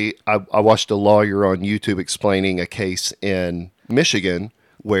actually, I watched a lawyer on YouTube explaining a case in Michigan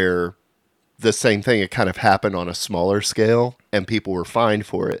where the same thing had kind of happened on a smaller scale and people were fined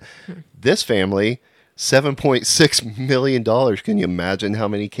for it. This family, $7.6 million. Can you imagine how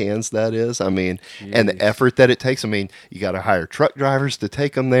many cans that is? I mean, and the effort that it takes. I mean, you got to hire truck drivers to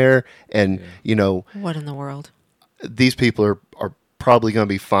take them there. And, What in the world? these people are probably going to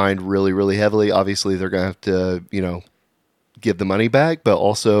be fined really, really heavily. Obviously, they're going to have to, give the money back, but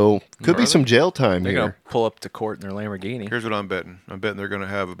also could be some jail time They're here. going to pull up to court in their Lamborghini. Here's what I'm betting. I'm betting they're going to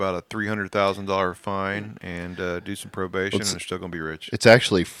have about a $300,000 fine and do some probation, and they're still going to be rich. It's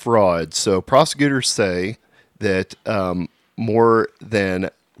actually fraud. So prosecutors say that more than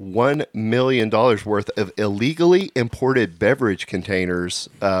 $1 million worth of illegally imported beverage containers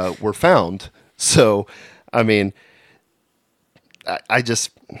were found. So, I mean, I just...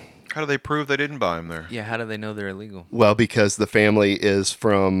 How do they prove they didn't buy them there? Yeah, how do they know they're illegal? Well, because the family is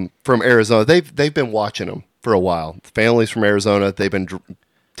from Arizona. They've been watching them for a while. The family's from Arizona. They've been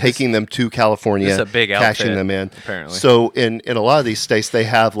taking them to California, This is a big cashing outfit, them in. apparently. So in a lot of these states, they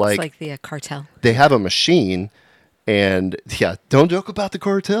have It's like the cartel. they have a machine. And yeah, don't joke about the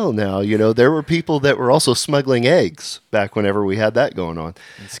cartel now. There were people that were also smuggling eggs back whenever we had that going on.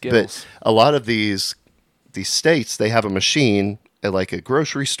 And Skittles. But a lot of these states, they have a machine at like a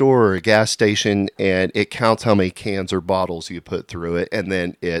grocery store or a gas station, and it counts how many cans or bottles you put through it, and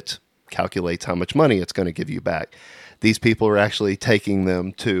then it calculates how much money it's going to give you back. These people are actually taking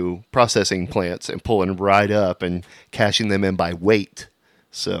them to processing plants and pulling right up and cashing them in by weight.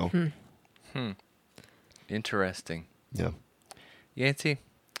 So, Interesting. yeah. Yancey,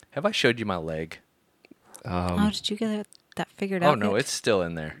 have I showed you my leg? Did you get that figured out? Oh, no, yet? it's still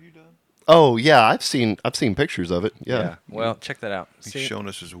in there. Oh yeah, I've seen pictures of it. Yeah. Well, check that out. He's See? showing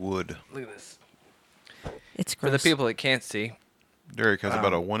us his wood. Look at this. It's For gross. the people that can't see, Derek has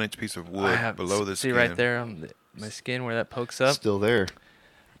about a 1-inch piece of wood I have below this. see right there on my skin where that pokes up. Still there.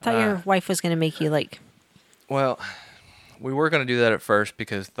 I thought your wife was going to make you Well, we were going to do that at first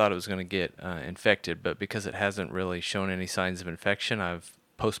because thought it was going to get infected, but because it hasn't really shown any signs of infection, I've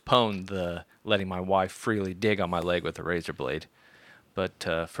postponed the letting my wife freely dig on my leg with a razor blade. But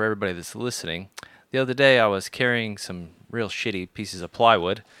for everybody that's listening, the other day I was carrying some real shitty pieces of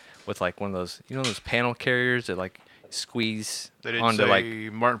plywood with like one of those, those panel carriers that like squeeze They didn't onto say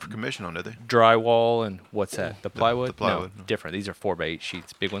like Martin for commission on, did they? drywall and what's that? The plywood? the plywood. No, different. These are 4x8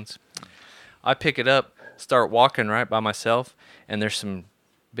 sheets, big ones. I pick it up, start walking right by myself, and there's some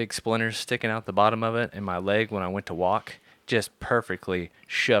big splinters sticking out the bottom of it, and my leg, when I went to walk, just perfectly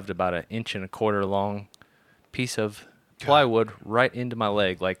shoved about 1.25 inches long piece of plywood right into my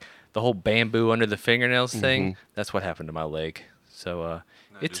leg. Like the whole bamboo under the fingernails thing, that's what happened to my leg. So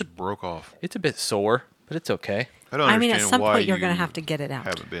It just broke off. it's a bit sore, but it's okay. I don't I understand mean, at some why point you're going to you have to get it out.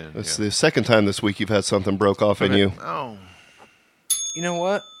 haven't been. It's yeah. the second time this week you've had something broke off in you. Oh, You know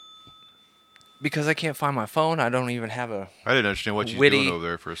what? Because I can't find my phone, I don't even have a... I didn't understand what you were Witty. doing over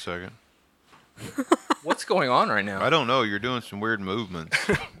there for a second. What's going on right now? I don't know. You're doing some weird movements.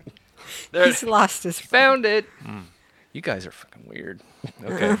 There- He's lost his Found it. You guys are fucking weird.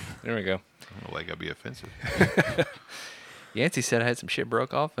 Okay, there we go. I don't know why you gotta be offensive. Yancey said I had some shit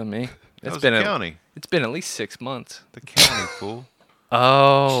broke off on me. That was the county. It's been at least 6 months. The county, fool.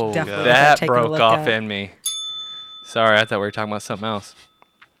 Oh, Definitely that taking a broke look off at. in me. Sorry, I thought we were talking about something else.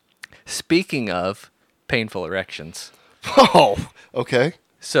 Speaking of painful erections. Oh, okay.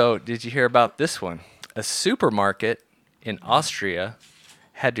 So, did you hear about this one? A supermarket in Austria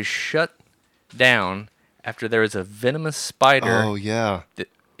had to shut down after there was a venomous spider Oh yeah.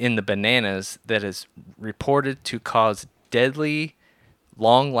 in the bananas that is reported to cause deadly,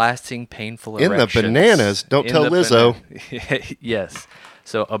 long-lasting, painful In the erections. bananas? Don't tell Lizzo. Yes.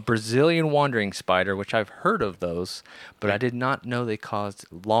 So a Brazilian wandering spider, which I've heard of those, but I did not know they caused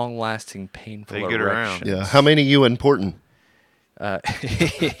long-lasting, painful They get around. erections. Yeah. How many you important?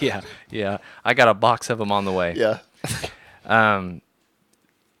 Yeah. I got a box of them on the way. Yeah.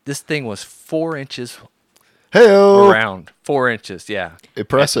 This thing was 4 inches Hey-o. around. 4 inches, yeah.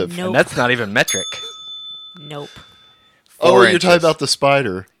 Impressive. Nope. And that's not even metric. Nope. Oh, 4 you're talking inches. about the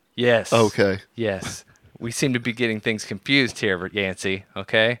spider. Yes. Okay. Yes. We seem to be getting things confused here, Yancey.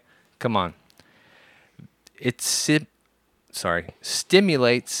 Okay? Come on. It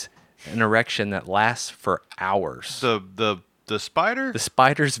stimulates an erection that lasts for hours. The spider? The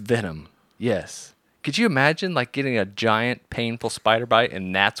spider's venom, yes, Could you imagine like getting a giant painful spider bite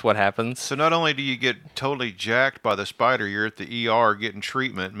and that's what happens? So not only do you get totally jacked by the spider, you're at the ER getting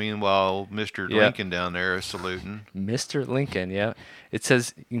treatment. Meanwhile, Mr. Yeah. Lincoln down there is saluting. Mr. Lincoln, yeah. It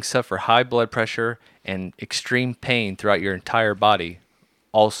says you can suffer high blood pressure and extreme pain throughout your entire body,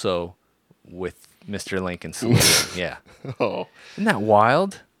 also with Mr. Lincoln saluting. Yeah. Oh. Isn't that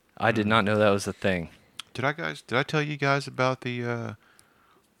wild? I did not know that was a thing. Did I tell you guys about the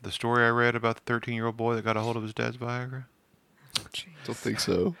story I read about the 13-year-old boy that got a hold of his dad's Viagra? Don't think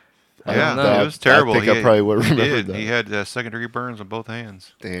so. Yeah, know. it was terrible. I think I probably would he remember did. that. He had second-degree burns on both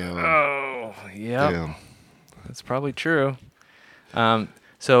hands. Damn. Oh, yeah. Damn. That's probably true.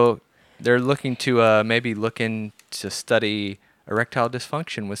 So they're looking to maybe look into study erectile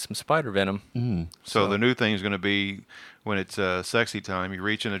dysfunction with some spider venom. So the new thing is going to be when it's sexy time, you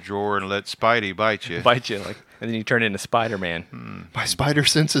reach in a drawer and let Spidey bite you. Bite you, like, and then you turn into Spider-Man. My spider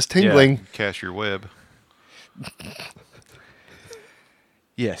sense is tingling. Cast your web.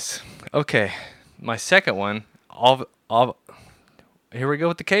 Yes. Okay. My second one. Here we go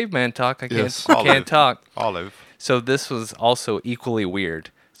with the caveman talk. I Yes. can't talk. Olive. So this was also equally weird.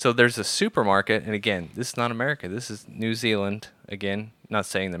 So there's a supermarket, and again, this is not America. This is New Zealand. Again, not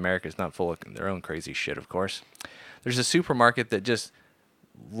saying that America is not full of their own crazy shit, of course. There's a supermarket that just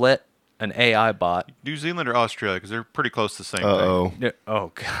let an AI bot. New Zealand or Australia? Because they're pretty close to the same Uh-oh.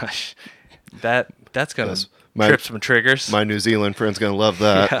 Oh gosh, that's gonna Yes. trip some triggers. My New Zealand friend's going to love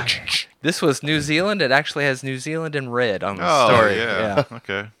that. Yeah. This was New Zealand. It actually has New Zealand in red on the Oh, story. yeah.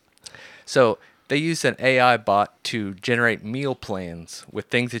 Okay. So they used an AI bot to generate meal plans with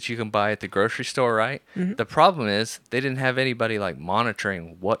things that you can buy at the grocery store, right? Mm-hmm. The problem is they didn't have anybody like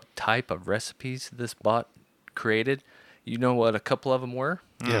monitoring what type of recipes this bot created. You know what a couple of them were?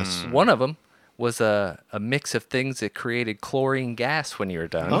 Yes. One of them was a mix of things that created chlorine gas when you were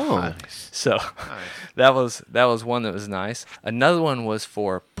done. Oh. So that was one that was nice. Another one was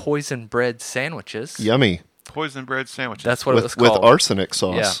for poison bread sandwiches. Yummy. Poison bread sandwiches. That's what it was With called. arsenic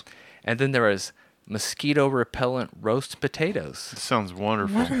sauce. Yeah. And then there was mosquito repellent roast potatoes. That sounds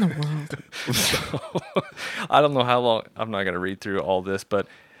wonderful. What in the world? I don't know how long. I'm not going to read through all this, but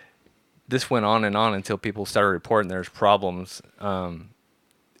this went on and on until people started reporting there's problems.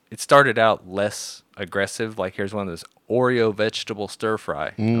 It started out less aggressive. Like here's one of those Oreo vegetable stir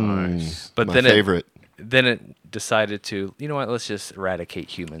fry. Nice. But My then favorite. Then it decided to, you know what? Let's just eradicate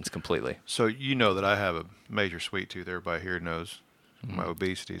humans completely. So you know that I have a major sweet tooth. Everybody here knows my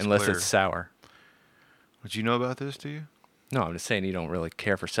obesity is Unless clear. it's sour. Would you know about this, do you? No, I'm just saying you don't really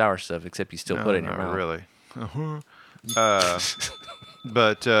care for sour stuff, except you still put it in your not mouth. really.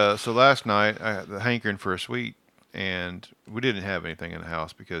 But so last night I had the hankering for a sweet, and we didn't have anything in the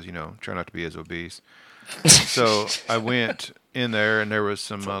house because try not to be as obese. So I went in there and there was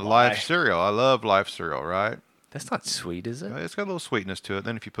some Life cereal. I love Life cereal, right? That's not sweet, is it? It's got a little sweetness to it.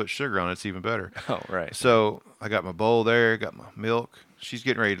 Then if you put sugar on it, it's even better. Oh, right. So I got my bowl there, got my milk. She's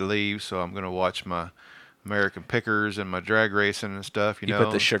getting ready to leave, so I'm going to watch my American Pickers and my drag racing and stuff. You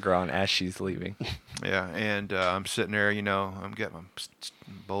put the sugar on as she's leaving. Yeah, and I'm sitting there, I'm getting my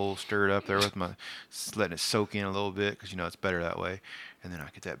bowl stirred up there with letting it soak in a little bit because, it's better that way. And then I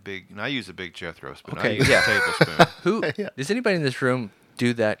get that big, and I use a big Jethro spoon. Okay, I use yeah. a tablespoon. Who does anybody in this room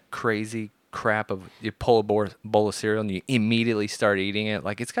do that crazy crap of you pull a bowl of cereal and you immediately start eating it?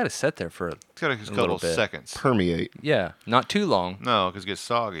 Like it's got to sit there for It's got a little couple bit. seconds. Permeate. Yeah, not too long. No, because it gets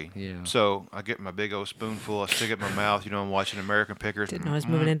soggy. Yeah. So I get my big old spoonful, I stick it in my mouth. I'm watching American Pickers. Didn't know I was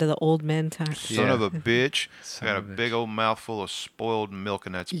moving into the old men time. Son of a bitch. Son I got a of a big old mouthful of spoiled milk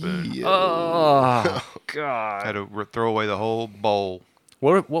in that spoon. Yeah. Oh God! I had to throw away the whole bowl.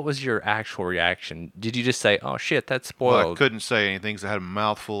 What was your actual reaction? Did you just say, "Oh shit, that's Well, I spoiled"? couldn't say anything because I had a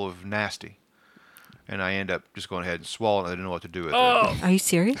mouthful of nasty. And I end up just going ahead and swallowing it. I didn't know what to do with it. Are you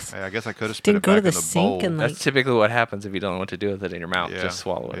serious? I guess I could have spit Didn't it go to back the in the sink bowl. and like That's typically what happens if you don't know what to do with it in your mouth. Yeah. Just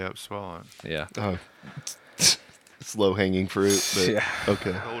swallow it. Yep, swallow it. Yeah. Oh. It's low hanging fruit, but Yeah.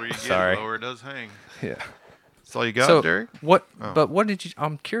 okay. The older you get, Sorry. the lower it does hang. Yeah. That's all you got, So Derek? what? Oh. But what did you?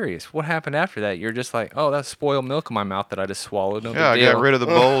 I'm curious. What happened after that? You're just like, oh, that's spoiled milk in my mouth that I just swallowed. No Yeah, I big deal. got rid of the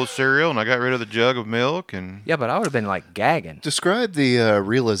bowl of cereal and I got rid of the jug of milk and Yeah, but I would have been like gagging. Describe the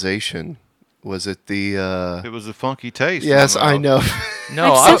realization. Was it the? it was a funky taste. Yes, in my I mouth. know.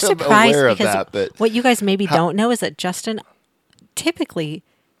 No, I'm I, so I'm surprised aware of because that, but what you guys maybe don't know is that Justin typically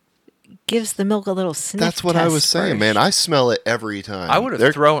gives the milk a little sniff. That's what I was test saying, man. first. I smell it every time. I would have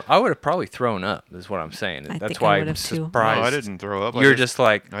There- thrown. I would have probably thrown up. Is what I'm saying. I That's think I why would I'm have too. surprised. No, I didn't throw up. You're just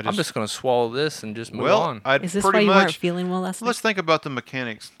like, I I'm just- just going to swallow this and just move well, on. I'd Is this pretty why you much. weren't feeling well last night? Let's think about the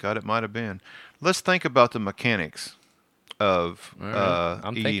mechanics. God, it might have been. Let's think about the mechanics of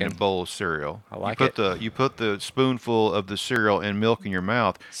I'm eating thinking. a bowl of cereal. I like You put the spoonful of the cereal and milk in your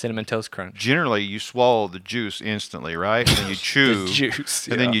mouth. Cinnamon Toast Crunch. Generally, you swallow the juice instantly, right? And then you chew The juice,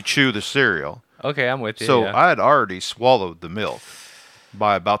 and then yeah. you chew the cereal. Okay, I'm with you. So yeah. I had already swallowed the milk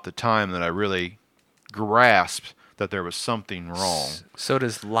by about the time that I really grasped that there was something wrong. So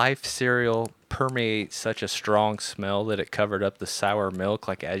does Life cereal permeate such a strong smell that it covered up the sour milk,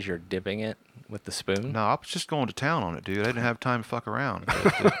 like as you're dipping it with the spoon? No, I was just going to town on it, dude. I didn't have time to fuck around.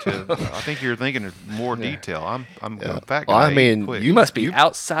 I think you're thinking of more detail. I'm a fat guy. Well, I I eat mean, quick. You must be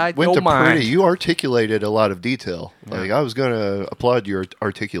outside Went your to mind. pretty. You articulated a lot of detail. Like I was going to applaud your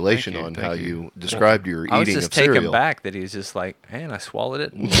articulation Thank you, on thank how you. you described your I was eating just of cereal. taken back that he's just like, man, I swallowed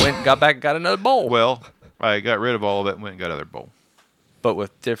it and went, got back, and got another bowl. Well, I got rid of all of it and went and got another bowl. But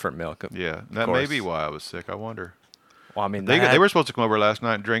with different milk. Yeah, that may course. be why I was sick. I wonder. Well, I mean, They were supposed to come over last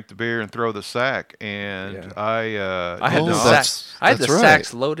night and drink the beer and throw the sack, and Yeah. I I had Oh, the that's- sacks. I had the that's right.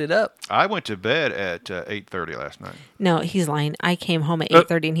 sacks loaded up. I went to bed at 8:30 last night. No, he's lying. I came home at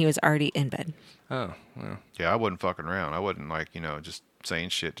 8:30 and he was already in bed. Oh, well. Yeah, I wasn't fucking around. I wasn't like just saying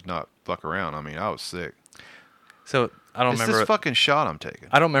shit to not fuck around. I mean, I was sick. So I don't It's remember. this fucking shot I'm taking.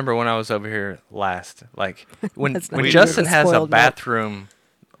 I don't remember when I was over here last. Like when That's not when even Justin the has a spoiled milk. bathroom,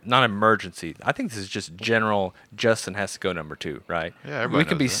 not emergency. I think this is just general. Justin has to go number 2, right? Yeah, everybody we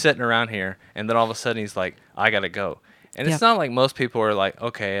can knows be that. sitting around here, and then all of a sudden he's like, "I gotta go," and Yep. it's not like most people are like,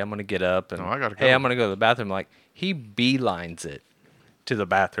 "Okay, I'm gonna get up and No, I gotta hey, go." I'm gonna go to the bathroom." Like he beelines it to the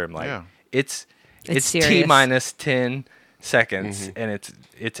bathroom. Like Yeah. it's It's T serious. minus 10 seconds, and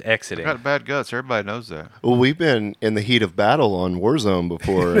it's exiting. I got bad guts. Everybody knows that. Well, we've been in the heat of battle on Warzone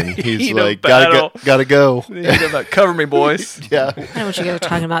before, and he's Heat of like, "Gotta go, battle. gotta go." He's like, cover me, boys. Yeah, I know what you guys are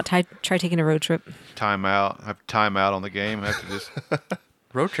talking about. Try taking a road trip. Time out. I have to time out on the game. I have to just.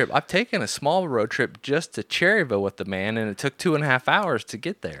 Road trip. I've taken a small road trip just to Cherryville with the man, and it took 2.5 hours to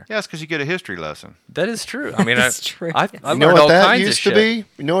get there. Yeah, it's because you get a history lesson. That is true. I mean, That's true. I you learned know all what that kinds of used to shit. be?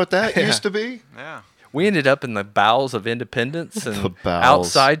 You know what that Yeah. used to be? Yeah. We ended up in the bowels of Independence The and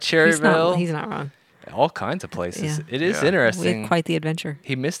bowels. outside Cherryville. He's not wrong. All kinds of places. Yeah. It is Yeah. We interesting. had quite the adventure.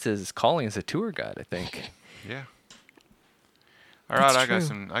 He missed his calling as a tour guide, I think. Yeah. All right, That's I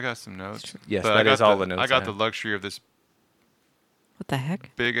got some notes. Yes, But that I got is all the notes I I got the have. luxury of this What the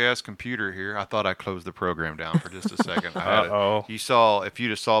heck? big ass computer here. I thought I closed the program down for just a second. Uh-oh. You saw, if you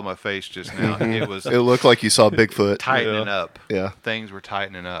just saw my face just now, it was It looked like you saw Bigfoot. tightening up. Yeah. Things were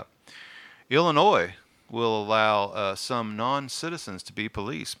tightening up. Illinois will allow some non-citizens to be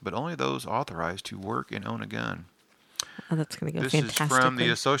police, but only those authorized to work and own a gun. Oh, that's going to go This fantastic. is from the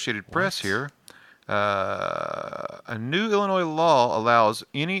Associated Press here. A new Illinois law allows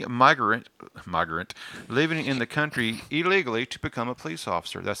any migrant living in the country illegally to become a police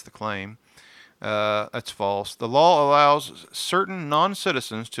officer. That's the claim. That's false. The law allows certain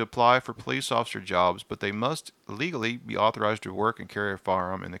non-citizens to apply for police officer jobs, but they must legally be authorized to work and carry a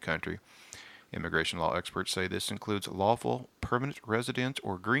firearm in the country. Immigration law experts say this includes lawful permanent residents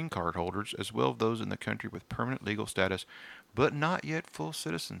or green card holders, as well as those in the country with permanent legal status, but not yet full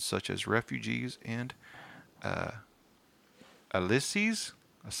citizens, such as refugees and Alices,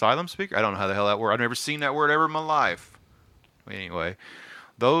 asylum seeker. I don't know how the hell that word. I've never seen that word ever in my life. Anyway,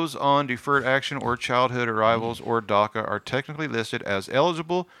 those on deferred action or childhood arrivals or DACA are technically listed as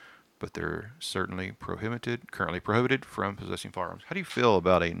eligible, but they're certainly currently prohibited from possessing firearms. How do you feel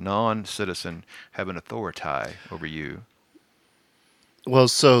about a non-citizen having authority over you? Well,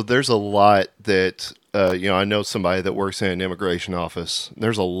 so there's a lot that, I know somebody that works in an immigration office.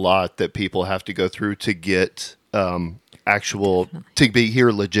 There's a lot that people have to go through to get to be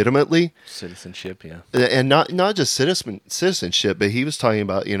here legitimately. Citizenship, yeah. And not just citizenship, but he was talking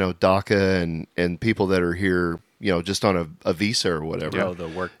about, DACA and people that are here, just on a visa or whatever. Oh, the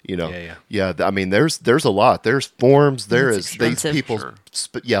work. Yeah. I mean, there's a lot. There's forms. There It's is these expensive. people,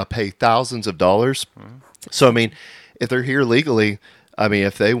 Sure. pay thousands of dollars. So I mean, if they're here legally, I mean,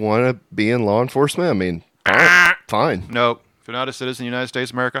 if they want to be in law enforcement, I mean, fine. Nope. If you're not a citizen of the United States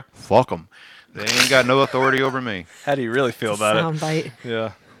of America, fuck them. They ain't got no authority over me. How do you really feel about it? Soundbite.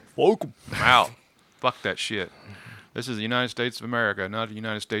 Yeah. Welcome. I'm out. Fuck that shit. This is the United States of America, not the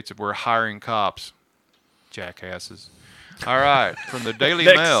United States of we're hiring cops. Jackasses. All right, from the Daily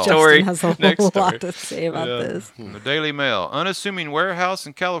Next Mail. story. Justin has a Next lot story. to say about this. From the Daily Mail. Unassuming warehouse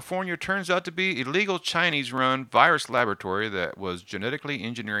in California turns out to be illegal Chinese-run virus laboratory that was genetically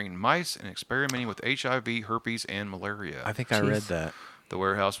engineering mice and experimenting with HIV, herpes, and malaria. I think I read that. The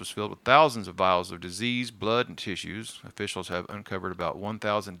warehouse was filled with thousands of vials of disease, blood, and tissues. Officials have uncovered about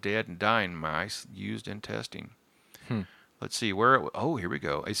 1,000 dead and dying mice used in testing. Let's see here we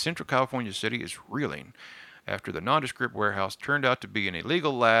go. A Central California city is reeling after the nondescript warehouse turned out to be an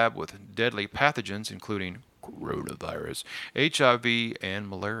illegal lab with deadly pathogens, including coronavirus, HIV, and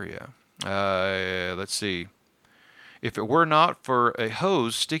malaria. Let's see. If it were not for a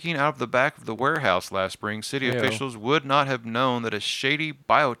hose sticking out of the back of the warehouse last spring, city Ew. officials would not have known that a shady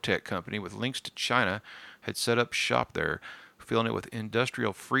biotech company with links to China had set up shop there, filling it with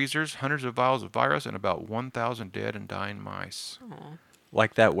industrial freezers, hundreds of vials of virus, and about 1,000 dead and dying mice.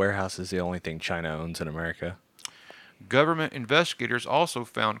 Like that warehouse is the only thing China owns in America. Government investigators also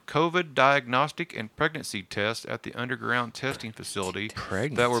found COVID diagnostic and pregnancy tests at the underground testing facility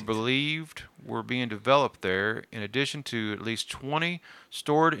that were Pregnancy. believed were being developed there, in addition to at least 20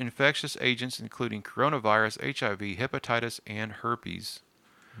 stored infectious agents, including coronavirus, HIV, hepatitis, and herpes.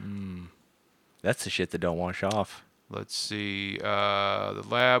 That's the shit that don't wash off. Let's see. The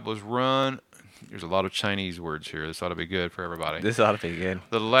lab was run. There's a lot of Chinese words here. This ought to be good for everybody. This ought to be good.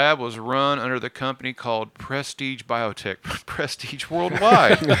 The lab was run under the company called Prestige Biotech. Prestige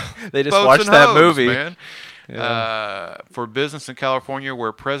Worldwide. They just Boats watched and that hoes, movie. man. For business in California,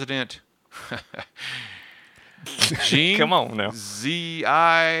 where President Gene Come on now. Ziuguin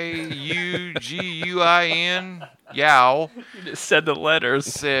Yao You just said the letters.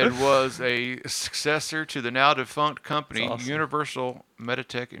 said was a successor to the now defunct company That's awesome. Universal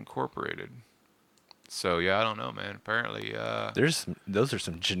Meditech Incorporated. So yeah, I don't know, man. Apparently, Those are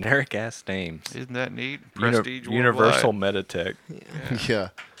some generic ass names. isn't that neat? Prestige Universal Worldwide. Meditech. Yeah.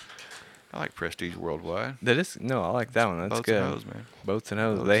 I like Prestige Worldwide. That is I like that one. That's Boats good. and hoes, man. Boats and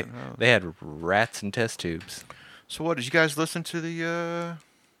hose. Boats They and hoes. they had rats and test tubes. So what? Did you guys listen to the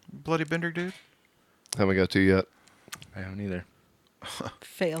Bloody Bender dude? Haven't got to yet. I don't either.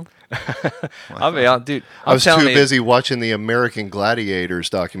 Fail. I'll be honest, dude. I was too telling you- busy watching the American Gladiators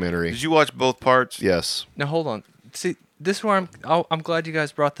documentary. Did you watch both parts? Yes. Now hold on. See, this is where I'm glad you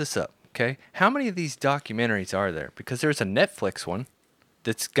guys brought this up. Okay, how many of these documentaries are there? Because there's a Netflix one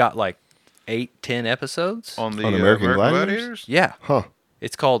that's got like 8-10 episodes. On the On American American Gladiators? Gladiators? Yeah, Huh.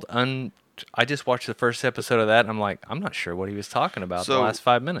 it's called I just watched the first episode of that, and I'm like, I'm not sure what he was talking about the So- last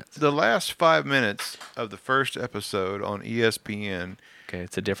 5 minutes. The last 5 minutes of the first episode on ESPN. Okay,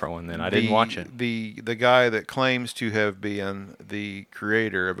 it's a different one then. I didn't watch it. The guy that claims to have been the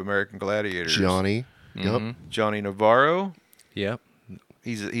creator of American Gladiators, Johnny. Mm-hmm. Yep. Johnny Navarro. Yep.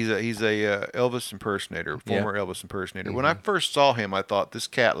 He's a Elvis impersonator, former Elvis impersonator. When I Mm-hmm. first saw him, I thought this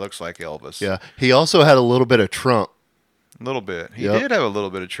cat looks like Elvis. Yeah. He also had a little bit of Trump. A little bit. He Yep. did have a little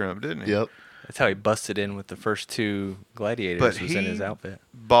bit of Trump, didn't he? Yep. That's how he busted in with the first two gladiators. But was in his outfit.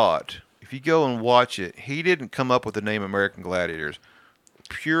 bought. If you go and watch it, he didn't come up with the name American Gladiators.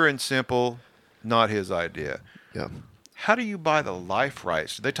 Pure and simple, not his idea. Yeah. How do you buy the life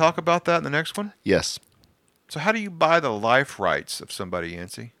rights? Did they talk about that in the next one? Yes. So how do you buy the life rights of somebody,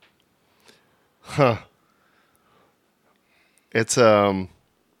 Yancy? Huh. It's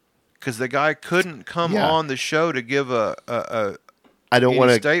Because the guy couldn't come Yeah. on the show to give a I don't any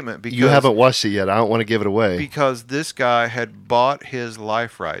want to statement because You haven't watched it yet. I don't want to give it away. because this guy had bought his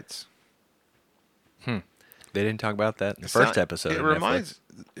life rights. They didn't talk about that in the first So- episode. It of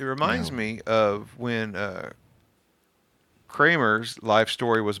reminds me of when Kramer's life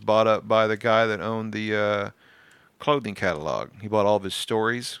story was bought up by the guy that owned the clothing catalog. He bought all of his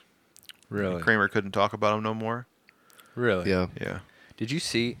stories. Netflix. Really? Kramer couldn't talk about them no more. Really? Yeah. Yeah. Did you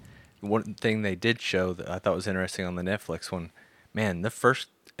see one thing they did show that I thought was interesting on the Netflix one? Man, the first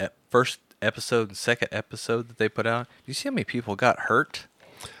episode and second episode that they put out. Do you see how many people got hurt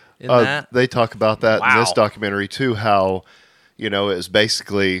in that? They talk about that in this Wow. documentary too. How, it was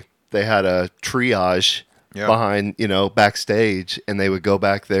basically they had a triage Yeah. behind, backstage, and they would go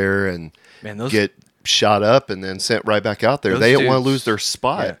back there and Man, those get shot up and then sent right back out there. Those They didn't want to dudes- lose their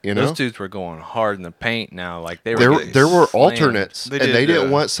spot. Those dudes were going hard in the paint now. Like they were. There, getting there were slammed. alternates, They and they did, didn't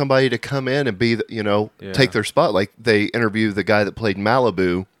want somebody to come in and be, take their spot. Like they interviewed the guy that played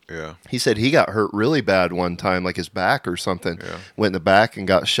Malibu. Yeah. He said he got hurt really bad one time, like his back or something. Yeah. Went in the back and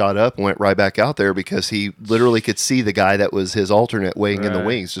got shot up and went right back out there because he literally could see the guy that was his alternate waiting in the Right.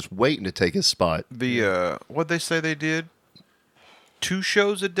 wings, just waiting to take his spot. The what'd they say they did? 2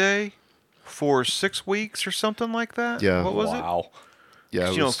 shows a day for 6 weeks or something like that. Yeah. What was it? Wow.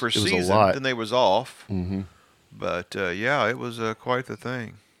 Yeah, it was, For it was season, a lot. then they was off. Mm-hmm. But yeah, it was quite the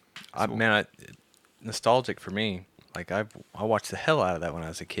thing. Nostalgic for me. Like I watched the hell out of that when I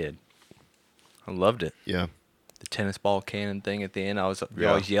was a kid. I loved it. Yeah. The tennis ball cannon thing at the end. You Yeah.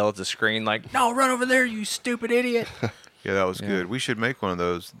 always yell at the screen like, "No, run over there, you stupid idiot!" Yeah, that was Yeah. good. We should make one of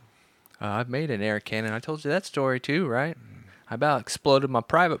those. I've made an air cannon. I told you that story too, right? I about exploded my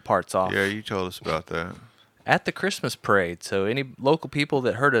private parts off. Yeah, you told us about that. at the Christmas parade. So any local people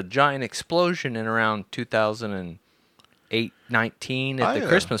that heard a giant explosion in around 2008, 19 at the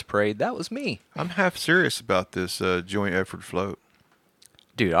Christmas parade, that was me. I'm half serious about this joint effort float.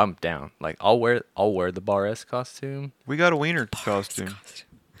 Dude, I'm down. Like I'll wear the Bar S costume. We got a wiener costume.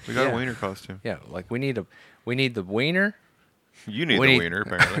 We got Yeah. a wiener costume. Yeah, like we need the wiener. You need We the need- wiener,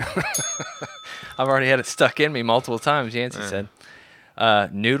 apparently. I've already had it stuck in me multiple times. Yancey said,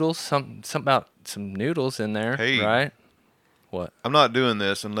 "Noodles, something about some noodles in there, Hey. right? What? I'm not doing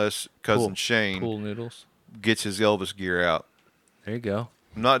this unless cousin Cool. Shane Cool noodles. gets his Elvis gear out. There you go.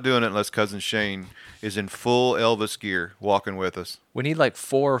 I'm not doing it unless cousin Shane is in full Elvis gear walking with us. We need like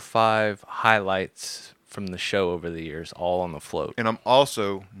 4 or 5 highlights from the show over the years, all on the float. And I'm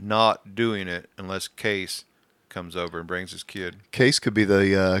also not doing it unless Case comes over and brings his kid. Case could be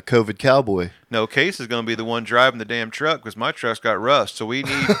the COVID cowboy. No, Case is going to be the one driving the damn truck because my truck's got rust. So we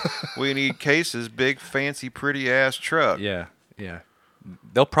need Case's big, fancy, pretty ass truck. Yeah, yeah.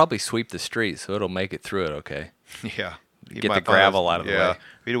 They'll probably sweep the street, so it'll make it through it okay. Yeah. He Get might the find gravel us- out of the yeah. way.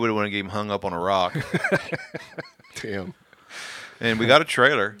 We wouldn't want to get him hung up on a rock. Damn. And we got a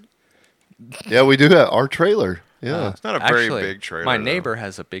trailer. Yeah, we do have our trailer. Yeah. It's not a very Actually, big trailer. my though. neighbor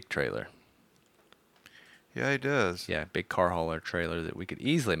has a big trailer. Yeah, he does. Yeah, big car hauler trailer that we could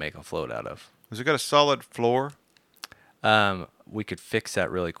easily make a float out of. Has it got a solid floor? We could fix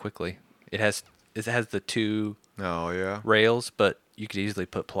that really quickly. It has the 2 No, yeah. rails, but you could easily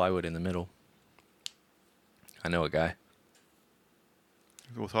put plywood in the middle. I know a guy.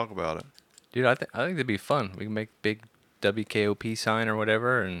 We'll talk about it. Dude, I think that'd be fun. We can make big WKOP sign or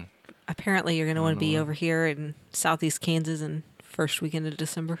whatever, and Apparently, you're going to want to be Mm-hmm. over here in southeast Kansas in first weekend of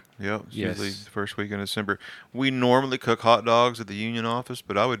December. Yep, it's Yes. usually the first week in December. We normally cook hot dogs at the union office,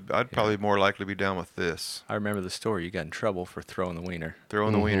 but I'd probably more likely be down with this. I remember the story. You got in trouble for throwing the wiener.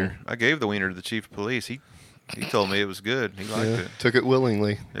 Throwing the wiener. I gave the wiener to the chief of police. He told me it was good. He liked it. Took it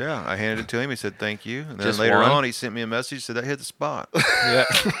willingly. Yeah, I handed it to him. He said thank you, and then Just later one? on he sent me a message. Said that hit the spot. Yeah.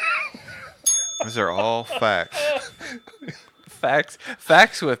 These are all facts.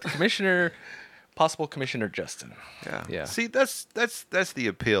 Facts with possible Commissioner Justin. Yeah. Yeah. See, that's the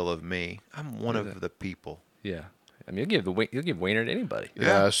appeal of me. I'm one of the people. Yeah. I mean, you'll give wiener to anybody.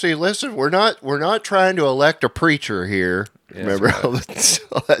 Yeah. See, listen, we're not trying to elect a preacher here. Yeah, Remember all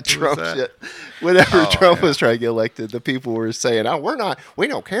that Trump that? shit? Whenever Oh, Trump yeah. was trying to get elected, the people were saying, "Oh, we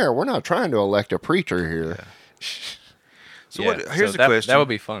don't care. We're not trying to elect a preacher here." So Yeah, here's the that, question. That would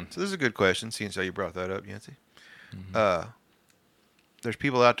be fun. So this is a good question, seeing how you brought that up, Yancey. There's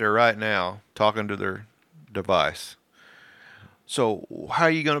people out there right now talking to their device. So how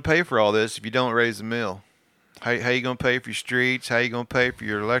are you going to pay for all this if you don't raise the mill? How you going to pay for your streets? How you going to pay for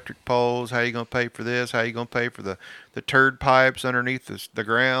your electric poles? How you going to pay for this? How you going to pay for the turd pipes underneath the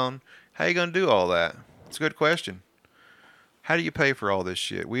ground? How you going to do all that? It's a good question. How do you pay for all this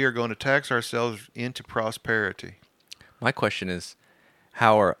shit? We are going to tax ourselves into prosperity. My question is,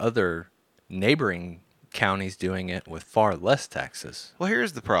 how are other neighboring counties doing it with far less taxes? Well,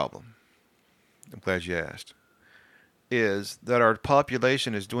 here's the problem. I'm glad you asked. Is that our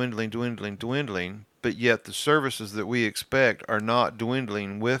population is dwindling, but yet the services that we expect are not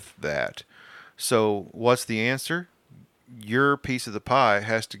dwindling with that. So what's the answer? Your piece of the pie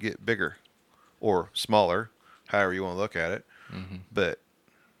has to get bigger or smaller, however you want to look at it. But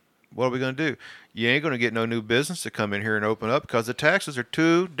what are we going to do? You ain't going to get no new business to come in here and open up because the taxes are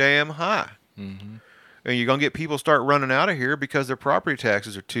too damn high. And you're going to get people start running out of here because their property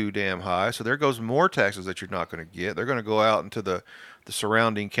taxes are too damn high. So there goes more taxes that you're not going to get. They're going to go out into the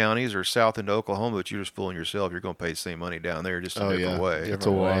surrounding counties or south into Oklahoma, but you're just fooling yourself. You're going to pay the same money down there, just a different way. It's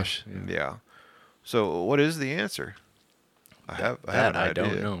a wash. Yeah. So what is the answer? I have an That I idea.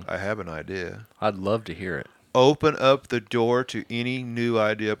 don't know. I have an idea. I'd love to hear it. Open up the door to any new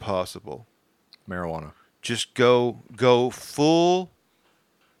idea possible. Marijuana. Just go full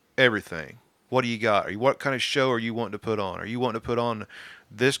everything. What do you got? What kind of show are you wanting to put on? Are you wanting to put on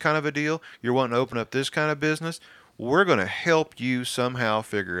this kind of a deal? You're wanting to open up this kind of business? We're going to help you somehow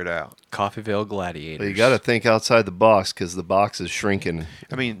figure it out. Coffeeville Gladiators. But you got to think outside the box because the box is shrinking.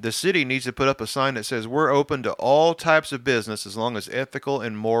 I mean, the city needs to put up a sign that says we're open to all types of business as long as ethical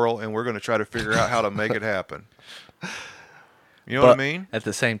and moral, and we're going to try to figure out how to make it happen. You know what I mean? At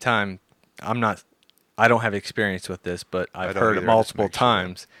the same time, I don't have experience with this, but I've don't heard either, it just multiple make sure.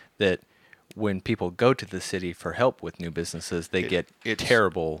 times that when people go to the city for help with new businesses, they get it's-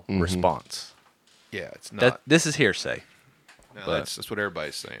 terrible response. Yeah, it's not. This is hearsay. No, but- that's what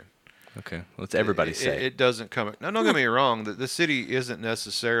everybody's saying. Okay, let's everybody it, say. it doesn't come. Now, don't get me wrong. The city isn't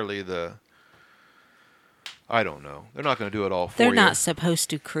necessarily the. I don't know. They're not going to do it all for They're you. not supposed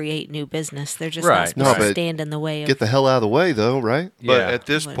to create new business. They're just Right. not supposed No, to but stand in the way of. Get the hell out of the way, though, right? But Yeah. at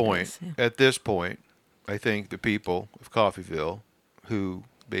this What it point, is, yeah. I think the people of Coffeyville, who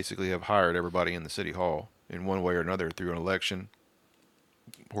basically have hired everybody in the city hall in one way or another through an election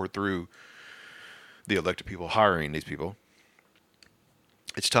or through the elected people hiring these people,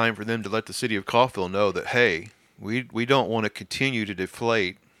 it's time for them to let the city of Coffeyville know that, hey, we don't want to continue to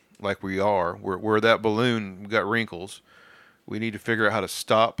deflate like we are. We're that balloon got wrinkles. We need to figure out how to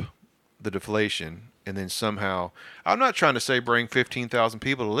stop the deflation, and then somehow, I'm not trying to say bring 15,000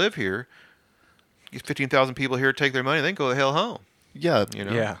 people to live here. Get 15,000 people here, take their money, then go the hell home. Yeah. You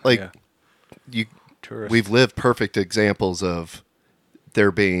know? Yeah. Like, yeah. Tourists. we've lived perfect examples of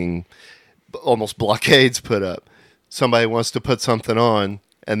there being almost blockades put up. Somebody wants to put something on,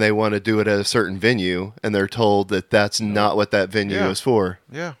 and they want to do it at a certain venue, and they're told that that's not what that venue Yeah. is for.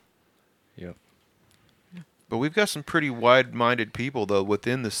 Yeah. Yep. But we've got some pretty wide-minded people, though,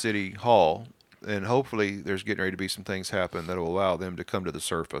 within the city hall, and hopefully there's getting ready to be some things happen that will allow them to come to the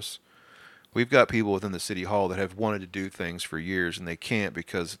surface. We've got people within the city hall that have wanted to do things for years, and they can't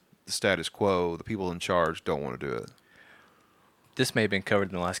because the status quo, the people in charge, don't want to do it. This may have been covered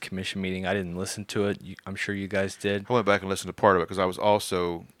in the last commission meeting. I didn't listen to it. I'm sure you guys did. I went back and listened to part of it because I was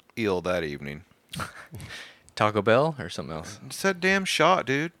also ill that evening. Taco Bell or something else? It's that damn shot,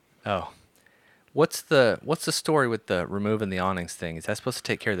 dude. Oh. What's the story with the removing the awnings thing? Is that supposed to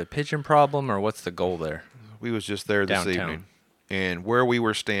take care of the pigeon problem, or what's the goal there? We was just there this Downtown. evening, and where we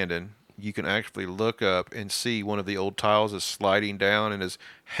were standing, you can actually look up and see one of the old tiles is sliding down and is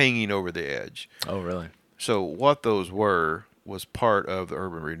hanging over the edge. Oh, really? So what those were was part of the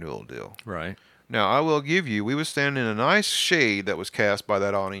urban renewal deal. Right. Now, I will give you, we was standing in a nice shade that was cast by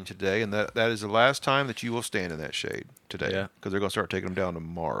that awning today, and that is the last time that you will stand in that shade today. Yeah. Because they're going to start taking them down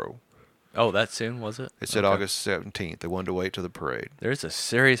tomorrow. Oh, that soon, was it? It said Okay. August 17th. They wanted to wait till the parade. There's a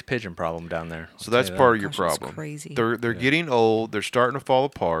serious pigeon problem down there. So that's part of your Gosh, that's problem. crazy. They're getting old. They're starting to fall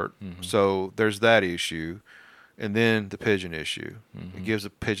apart. Mm-hmm. So there's that issue, and then the pigeon issue. Mm-hmm. It gives the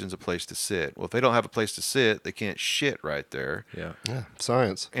pigeons a place to sit. Well, if they don't have a place to sit, they can't shit right there. Yeah. Yeah,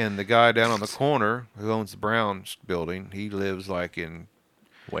 science. And the guy down on the corner who owns the Browns building, he lives like in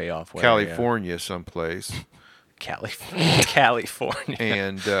Way off. Way, California someplace, Yeah. California.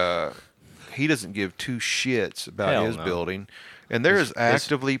 and he doesn't give two shits about Hell his no. building. And there is His-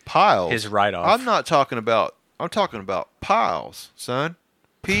 actively piles. his write-off. I'm talking about piles, son.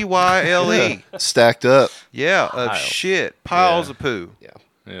 P-Y-L-E. Stacked up. Yeah, of Piles. shit. Piles Yeah. of poo. Yeah.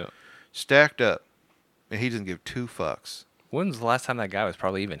 Yeah. Stacked up. And he doesn't give two fucks. When was the last time that guy was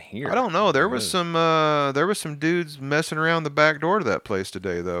probably even here? I don't know. There was Really? some dudes messing around the back door to that place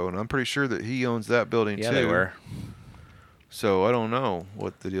today, though, and I'm pretty sure that he owns that building Yeah, too. they were. So I don't know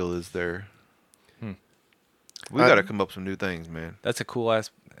what the deal is there. Hmm. We got to come up with some new things, man. That's a cool ass.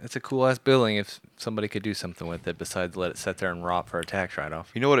 It's a cool ass building. If somebody could do something with it besides let it sit there and rot for a tax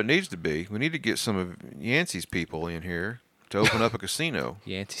write-off. You know what it needs to be? We need to get some of Yancey's people in here to open up a casino.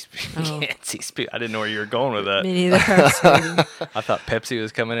 Yancey's. Oh. Yancey's. I didn't know where you were going with that. Me neither. I was waiting. I thought Pepsi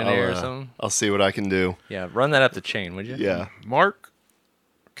was coming in here or something. I'll see what I can do. Yeah, run that up the chain, would you? Yeah. Marcus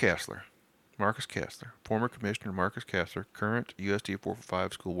Kessler, former Commissioner Marcus Kessler, current USD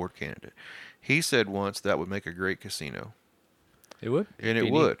 445 school board candidate. He said once that would make a great casino, It would. and Be it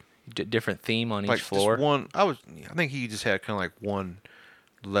neat. would. Different theme on Like each floor. just one. I think he just had kind of like one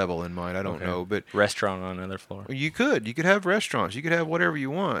level in mind. I don't Okay. know, but Restaurant on another floor. you could have restaurants. You could have whatever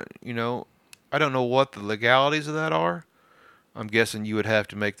you want. You know, I don't know what the legalities of that are. I'm guessing you would have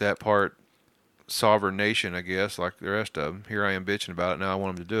to make that part sovereign nation, I guess, like the rest of them. Here I am bitching about it. Now I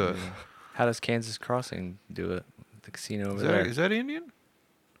want them to do it. How does Kansas Crossing do it? The casino over Is there. that Indian?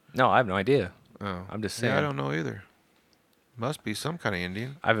 No, I have no idea. Oh, I'm just Yeah, I saying. don't know either. Must be some kind of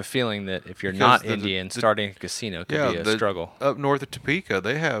Indian. I have a feeling that if you're Because not the- Indian, the- starting a casino could be a struggle. Up north of Topeka,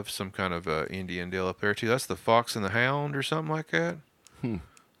 they have some kind of Indian deal up there too. That's the Fox and the Hound or something like that.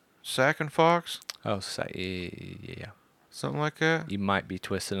 Sack and Fox, Oh, so, yeah. something like that. You might be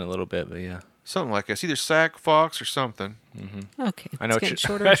twisting a little bit, but yeah. Something like that. It's either Sack, Fox, or something. Okay. I know It's what getting you-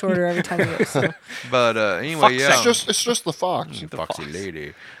 shorter and shorter every time you look. So. But anyway, yeah. It's just the fox. Foxy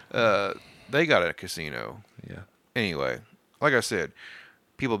lady. They got a casino. Yeah. Anyway, like I said,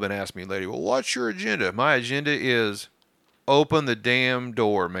 people have been asking me lately, well, what's your agenda? My agenda is open the damn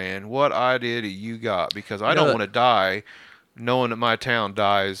door, man. What idea do you got? Because I You know don't that- want to die knowing that my town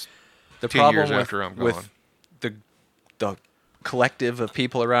dies The 10 problem years with, after I'm gone. with the collective of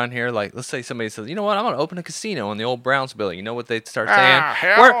people around here, like let's say somebody says, you know what, I'm gonna open a casino in the old Browns building. You know what they'd start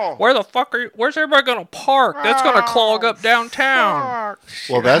saying? Where the fuck are you? Where's everybody gonna park? That's gonna clog up downtown.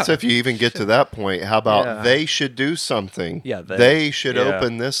 Well, that's if you even get to that point. How about Yeah. they should do something? Yeah, they should yeah.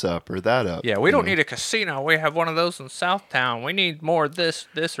 open this up or that up. Yeah, we don't need a casino. We have one of those in Southtown. We need more of this,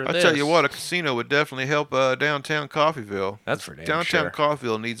 or this. I tell you what, a casino would definitely help downtown Coffeyville. That's for damn Downtown sure.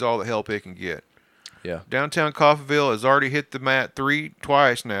 Coffeyville needs all the help it can get. Yeah. Downtown Coffeyville has already hit the mat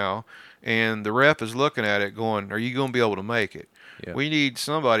twice now, and the ref is looking at it going, are you going to be able to make it? Yeah. We need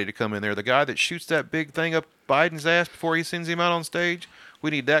somebody to come in there. The guy that shoots that big thing up Biden's ass before he sends him out on stage,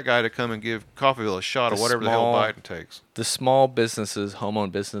 we need that guy to come and give Coffeyville a shot of whatever the hell Biden takes. The small businesses,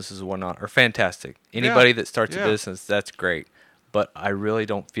 home-owned businesses and whatnot are fantastic. Anybody that starts a business, that's great. But I really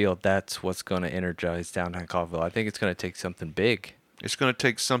don't feel that's what's going to energize downtown Coffeyville. I think it's going to take something big. It's going to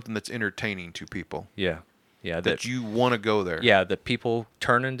take something that's entertaining to people. Yeah. Yeah. That you want to go there. Yeah, the people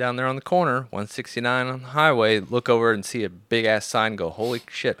turning down there on the corner, 169 on the highway, look over and see a big-ass sign, go, holy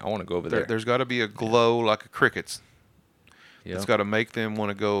shit, I want to go over there. There's got to be a glow like a cricket's. Yep. It's got to make them want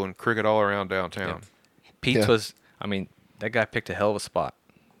to go and cricket all around downtown. Pete's Yeah. was, I mean, that guy picked a hell of a spot.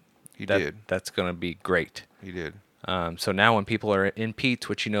 He did. That's going to be great. He did. So now when people are in Pete's,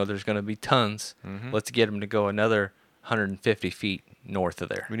 which you know there's going to be tons, let's get them to go another 150 feet north of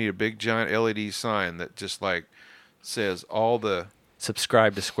there. We need a big giant LED sign that just like says all the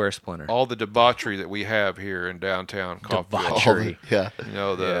Subscribe to Square Splinter. debauchery that we have here in downtown Coffeyville. Debauchery. Yeah. You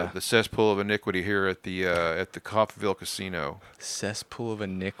know, the cesspool of iniquity here at the Coffeyville Casino. Cesspool of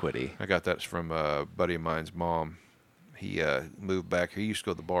iniquity. I got that from a buddy of mine's mom. He moved back. He used to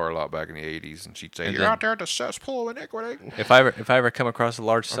go to the bar a lot back in the 80s, and she'd say, And "You're then- out there at the cesspool of iniquity." If I ever come across a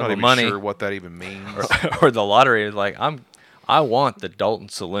large I'm sum not of even money sure what that even means. or the lottery, is like I want the Dalton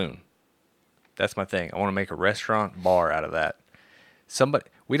Saloon. That's my thing. I want to make a restaurant bar out of that.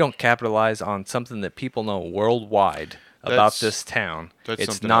 We don't capitalize on something that people know worldwide about That's- this town. That's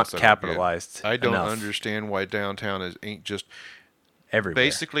It's something not else I don't get. capitalized. I don't enough understand why downtown ain't just everywhere.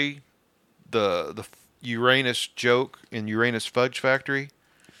 basically the Uranus joke in Uranus Fudge Factory.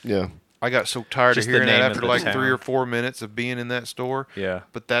 Yeah. I got so tired Just of the hearing that name of after the like town. 3 or 4 minutes of being in that store. Yeah.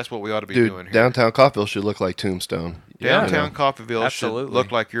 But that's what we ought to be doing Dude, here. downtown Coffeyville should look like Tombstone. Yeah. Downtown Coffeyville Absolutely. should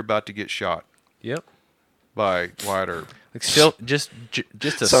look like you're about to get shot Yep. by Wyatt Earp. Like still, just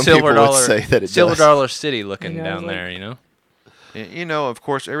a Some silver people would dollar, say that it silver does. dollar city looking Yeah, down like- there. You know. And, you know, of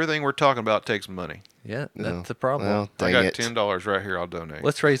course, everything we're talking about takes money. Yeah, No. that's the problem. Well, I dang got it. $10 right here. I'll donate.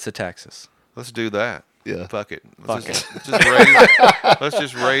 Let's raise the taxes. Let's do that. Yeah. Fuck it. Fuck Let's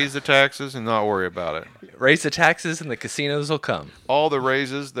just raise the taxes and not worry about it. Raise the taxes and the casinos will come. All the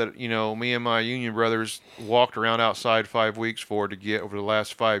raises that, you know, me and my union brothers walked around outside 5 weeks for to get over the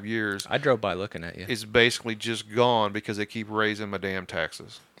last 5 years I drove by looking at you. is basically just gone because they keep raising my damn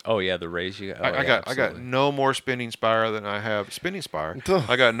taxes. Oh yeah, the raise you. Oh, I got absolutely. no more spending spire than I have spending spire. Ugh.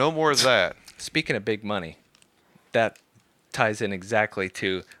 I got no more of that. Speaking of big money, that ties in exactly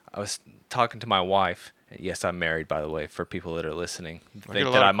to. I was talking to my wife. Yes, I'm married, by the way, for people that are listening. I get Think a that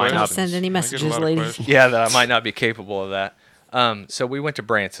lot I of might not. questions. Send any I get a messages, lot of ladies. questions. Yeah, that I might not be capable of that. So we went to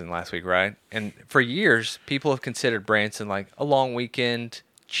Branson last week, right? And for years, people have considered Branson like a long weekend,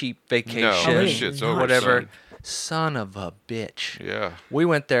 cheap vacation, No, that shit's No. over. whatever. son. Son of a bitch. Yeah. We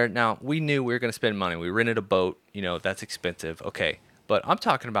went there. Now, we knew we were going to spend money. We rented a boat. You know, that's expensive. Okay. But I'm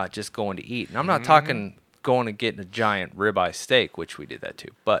talking about just going to eat. And I'm not talking going and getting a giant ribeye steak, which we did that too.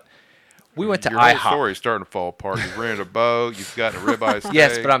 But we went to Your whole IHOP. story's starting to fall apart. You've rented a boat. You've got a ribeye steak.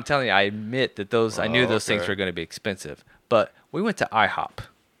 Yes, but I'm telling you, I admit that I knew those things okay. were going to be expensive. But we went to IHOP.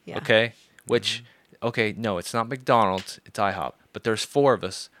 Yeah. Okay. Which, okay, no, it's not McDonald's. It's IHOP. But there's 4 of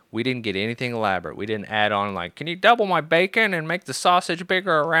us. We didn't get anything elaborate. We didn't add on like, can you double my bacon and make the sausage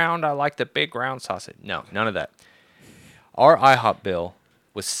bigger around? I like the big round sausage. No, none of that. Our IHOP bill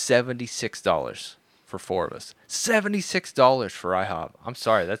was $76 for 4 of us. $76 for IHOP. I'm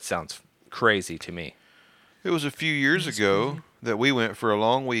sorry, that sounds crazy to me. It was a few years ago that we went for a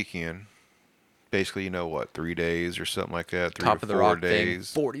long weekend. Basically, you know what, 3 days or something like that. 3 Top or of the 4 rock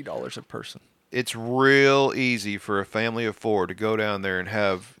days. thing, $40 a person. It's real easy for a family of 4 to go down there and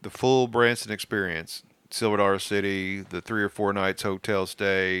have the full Branson experience. Silver Dollar City, the 3 or 4 nights hotel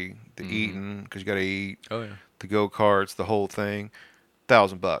stay, the eating, because you got to eat, Oh, yeah. the go-karts, the whole thing.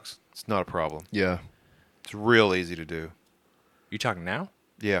 $1,000. It's not a problem. Yeah. It's real easy to do. You talking now?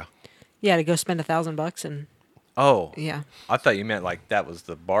 Yeah. Yeah, to go spend $1,000 and Oh, yeah. I thought you meant like that was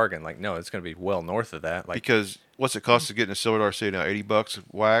the bargain. Like, no, it's going to be well north of that. Like, Because what's it cost to get in a Silver Dollar City now? $80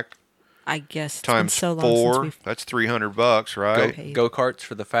 whack? I guess it's been times so long since 4, we've that's $300, right? paid. Go karts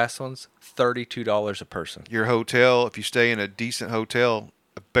for the fast ones, $32 a person. Your hotel, if you stay in a decent hotel,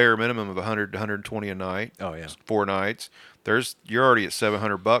 a bare minimum of 100 to 120 a night. Oh yeah. 4 nights. You're already at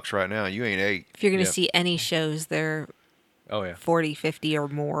 $700 right now. You ain't 8. If you're going to Yep. see any shows, they're Oh yeah. 40, 50 or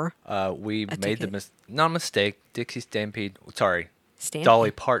more. We made ticket. not a mistake. Dixie Stampede. Sorry, Stampede.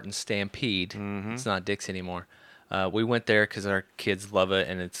 Dolly Parton Stampede. It's not Dixie anymore. We went there because our kids love it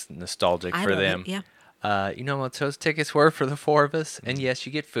and it's nostalgic I for love it, them. yeah. You know what those tickets were for the 4 of us? And yes,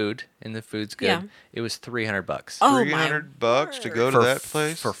 you get food, and the food's good. Yeah. It was $300. Oh, my $300 to go to for that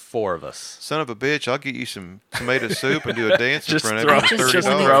place? for 4 of us. Son of a bitch, I'll get you some tomato soup and do a dance in Just front throw, of you for just just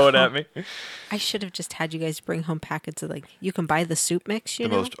 $30. throw it at me. I should have just had you guys bring home packets of you can buy the soup mix, The you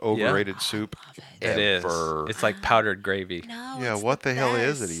know? most overrated soup It is. ever. It's like powdered gravy. No. Yeah, it's what the hell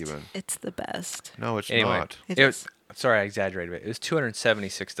is it best. even? It's the best. No, it's Anyway, not. It it is. sorry, I exaggerated a bit. It was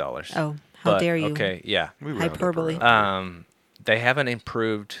 $276. Oh, how But, dare you. Okay, yeah. We round up Hyperbole. around. They haven't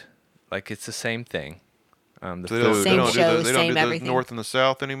improved. Like it's the same thing. The So they don't, food- they Same don't do show, the, they don't same do the everything. north and the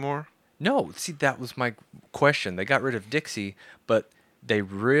south anymore? No, see, that was my question. They got rid of Dixie, but they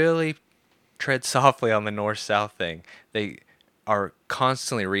really tread softly on the north-south thing. They are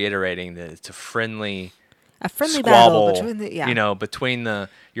constantly reiterating that it's a friendly battle squabble, between the between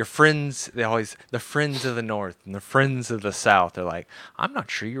your friends. The friends of the north and the friends of the south. They're like, I'm not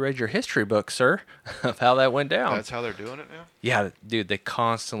sure you read your history book, sir, of how that went down. That's how they're doing it now? Yeah, dude, they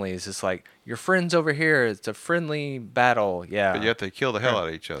constantly is just like, your friends over here. It's a friendly battle. Yeah, But yet they kill the hell out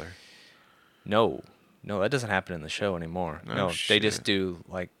of each other. No, that doesn't happen in the show anymore. No No, they just shit. do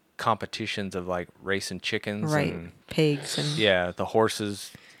like competitions of like racing chickens. right. And, Pigs and yeah, the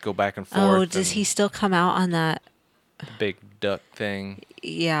horses go back and forth. Oh, does and he still come out on that? the big duck thing?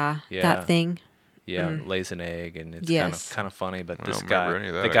 Yeah, Yeah. that thing. Yeah, lays an egg, and it's Yes. kind of funny. But I this don't guy, remember any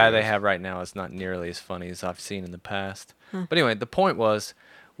of that, the I guy they guess. have right now, is not nearly as funny as I've seen in the past. But anyway, the point was,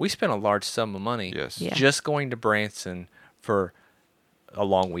 we spent a large sum of money Yes. Yeah. just going to Branson for a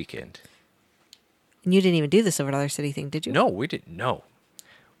long weekend. And you didn't even do the Silver Dollar City thing, did you? No, we didn't. No,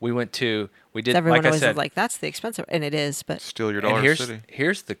 we did. Everyone Like I always said, is like, that's the expensive, and it is, but Steal your and dollar city.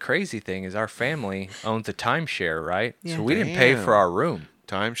 here's the crazy thing is our family owns a timeshare, right? Yeah. So we didn't pay Damn. for our room.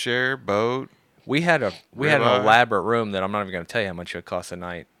 Timeshare, boat. We had an Ribeye. elaborate room that I'm not even going to tell you how much it would cost a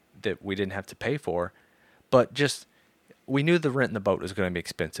night that we didn't have to pay for, but just we knew the rent in the boat was going to be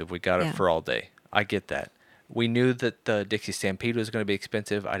expensive. We got Yeah. it for all day. I get that. We knew that the Dixie Stampede was going to be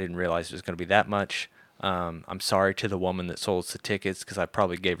expensive. I didn't realize it was going to be that much. I'm sorry to the woman that sold us the tickets because I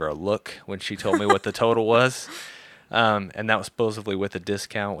probably gave her a look when she told me what the total was. And that was supposedly with a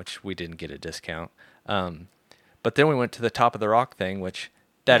discount, which we didn't get a discount. But then we went to the Top of the Rock thing, which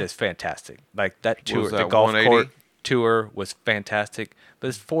that is fantastic. Like that tour, Was the that golf 180? court tour was fantastic, but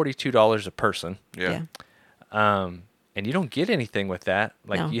it's $42 a person. Yeah. And you don't get anything with that.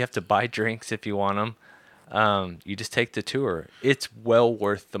 Like No. you have to buy drinks if you want them. You just take the tour. It's well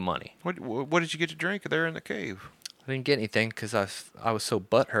worth the money. What did you get to drink there in the cave? I didn't get anything because I was so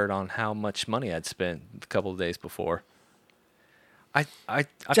butthurt on how much money I'd spent a couple of days before.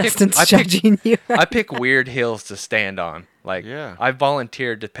 Justin's I judging you. I pick weird hills to stand on. Like Yeah. I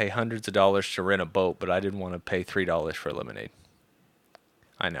volunteered to pay hundreds of dollars to rent a boat, but I didn't want to pay $3 for lemonade.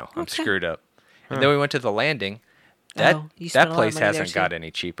 I know I'm Okay. screwed up. And then we went to the landing. That Oh, you spent that a lot of place money there, hasn't too. got any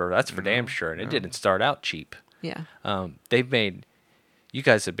cheaper. That's for damn sure. And it didn't start out cheap. Yeah. They've made. You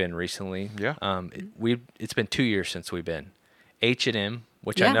guys have been recently. Yeah. It's been 2 years since we've been. H&M,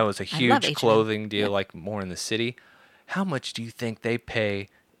 which Yeah, I know is a I love huge H&M. clothing deal, Yeah. like more in the city. How much do you think they pay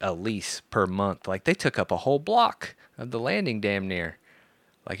a lease per month? Like they took up a whole block of the landing, damn near.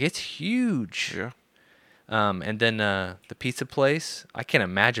 Like it's huge. Yeah. And then the pizza place, I can't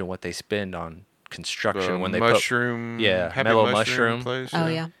imagine what they spend on construction when they mushroom, happy mellow mushroom. place. Oh,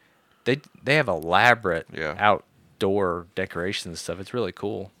 yeah. They have elaborate Yeah. outdoor decorations and stuff. It's really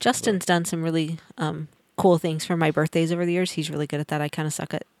cool. Justin's done some really cool things for my birthdays over the years. He's really good at that. I kind of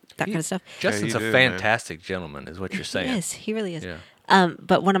suck at that kind of stuff. Justin's you a do, man. fantastic gentleman, is what you're saying. He is. He really is. Yeah.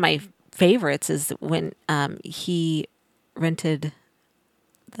 But one of my favorites is when he rented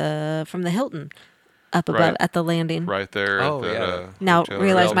from the Hilton up above Right. at the landing. Right there. Oh, at the, yeah. Now hotel.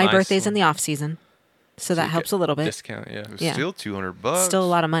 realize Real my nice birthday's in one. the off season, so that you helps get a little bit. Discount, yeah. It was Yeah. still $200. Still a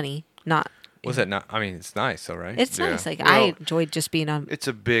lot of money. Not. Was it not? I mean, it's nice, though, right? It's Yeah. nice. Like Well, I enjoyed just being on. It's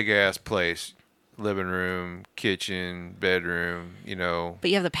a big ass place. Living room, kitchen, bedroom. But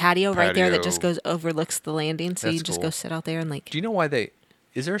you have the patio right there that Patio. just goes overlooks the landing, so you That's just cool. go sit out there and like. Do you know why they?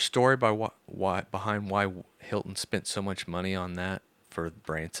 Is there a story behind why Hilton spent so much money on that for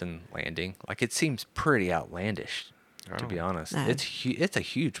Branson Landing? Like, it seems pretty outlandish. To be honest, Nah. it's a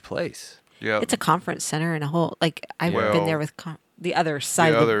huge place. Yeah. It's a conference center and a whole, like, I've been Well, there with the other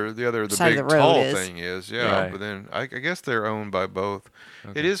side the side of big the road tall is. thing is, yeah. Right. But then I guess they're owned by both.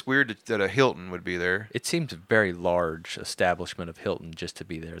 Okay. It is weird that a Hilton would be there. It seems a very large establishment of Hilton just to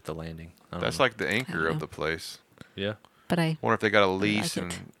be there at the landing. I don't That's know. like the anchor know. of the place. Yeah. But I Wonder if they got a like lease it.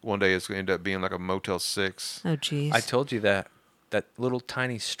 and one day it's going to end up being like a Motel 6. oh geez. I told you that little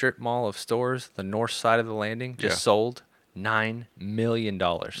tiny strip mall of stores, the north side of the landing, just Yeah. sold $9 million.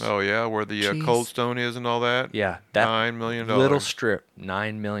 Oh yeah, where the Jeez. Cold Stone is and all that. Yeah, that $9 million. little strip,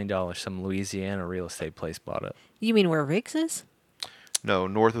 $9 million. Some Louisiana real estate place bought it. You mean where Riggs is? No,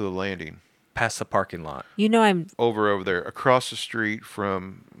 north of the landing, Past the parking lot. You know I'm. over there, across the street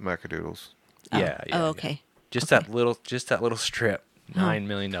from Macadoodles. Oh. Yeah. Oh, okay. Just Okay. that little strip, Huh. $9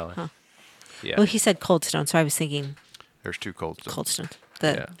 million. Huh. Yeah. Well, he said Cold Stone, so I was thinking There's two Cold Stones. Cold Stone,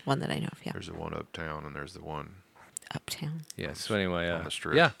 the Yeah. one that I know of. Yeah, There's the one uptown and there's the one. uptown. Yeah. So anyway, On the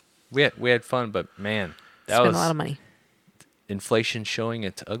strip. yeah, we had fun, but man, that Spent was a lot of money. inflation showing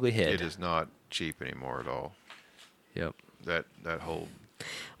its ugly head. It is not cheap anymore at all. Yep. That whole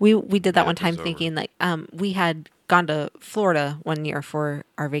We did that one Dip time is over. thinking like we had gone to Florida one year for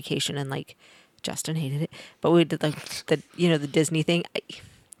our vacation and like Justin hated it, but we did like the the Disney thing.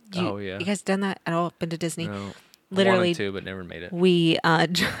 Oh, yeah. You guys done that at all? Been to Disney? No. Literally, wanted to, but never made it. we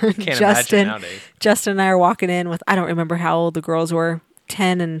Can't imagine Justin nowadays. Justin and I are walking in with I don't remember how old the girls were,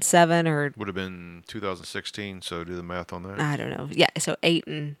 10 and 7 or would have been 2016. So do the math on that. I don't know. Yeah, so 8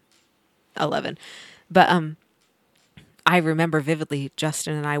 and 11. But I remember vividly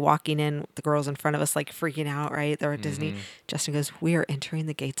Justin and I walking in, the girls in front of us like freaking out, right? They're at Disney. Justin goes, "We are entering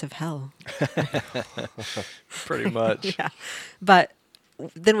the gates of hell." Pretty much. Yeah. But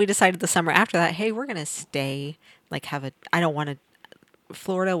then we decided the summer after that, hey, we're going to stay, like I don't want to,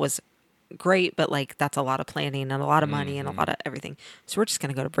 Florida was great, but like that's a lot of planning and a lot of money and a lot of everything. So we're just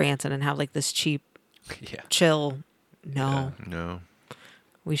going to go to Branson and have like this cheap, Yeah. chill. No, No.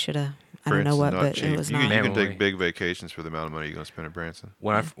 we should have, I don't know Branson's what, not but cheap. it was you not. Can, you can Man, take big vacations for the amount of money you're going to spend in Branson.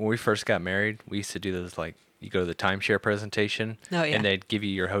 When we first got married, we used to do those like you go to the timeshare presentation, Oh, yeah. and they'd give you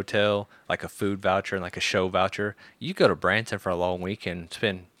your hotel, like a food voucher and like a show voucher. You go to Branson for a long weekend,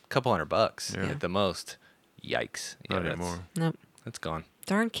 spend a couple $100 Yeah. at the most. Yikes! Yeah, Not that's- anymore. Nope. That's gone.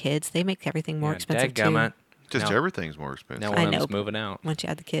 Darn kids. They make everything more Yeah, expensive too. dadgummit. Just Now- everything's more expensive. Now I one of know, them's but- moving out. Once you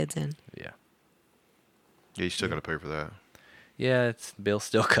add the kids in. Yeah. Yeah, you still got to pay for that. Yeah, it's bills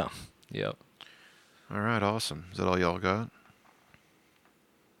still come. Yep. All right, awesome. Is that all y'all got?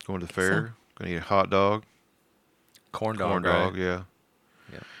 Going to the fair? Gonna eat a hot dog? Corn dog. Corn right? dog, yeah.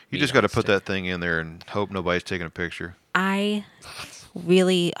 Yeah. You Meat just on got to a put stick. that thing in there and hope nobody's taking a picture. I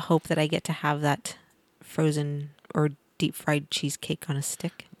really hope that I get to have that frozen or deep fried cheesecake on a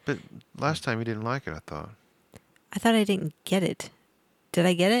stick. But last time you didn't like it, I thought. I thought I didn't get it. Did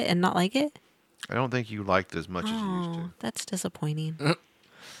I get it and not like it? I don't think you liked it as much as you used Oh, to. that's disappointing.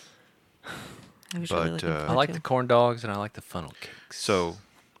 I was But, really looking I I forward like to the it. corn dogs and I like the funnel cakes. So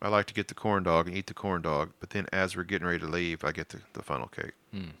I like to get the corn dog and eat the corn dog, but then as we're getting ready to leave, I get the funnel cake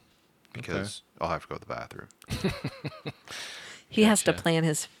because I'll have to go to the bathroom. He has to Gotcha. plan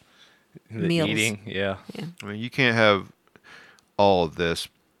his The meals. eating, yeah. Yeah. I mean, you can't have all of this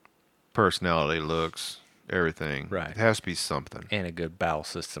personality, looks, everything. Right. It has to be something. And a good bowel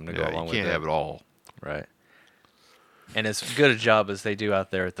system to go Yeah, along you with can't have it all. Right. And as good a job as they do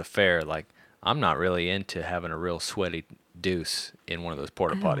out there at the fair, like I'm not really into having a real sweaty deuce in one of those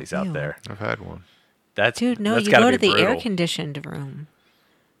porta Oh, potties out ew. there. I've had one. That's Dude, no, that's you gotta go to be the air brutal. conditioned room.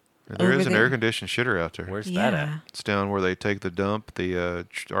 There is Over an there. air conditioned shitter out there. Where's that Yeah. at? It's down where they take the dump, the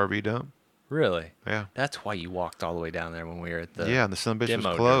RV dump. Really? Yeah. That's why you walked all the way down there when we were at the. Yeah, and the son bitch demo was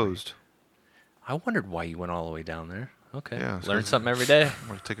derby. closed. I wondered why you went all the way down there. Okay. Yeah, it's Learn 'cause- something every day. I'm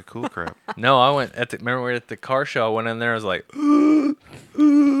going to take a cool crap. No, I went at the. Remember we were at the car show? I went in there. I was like,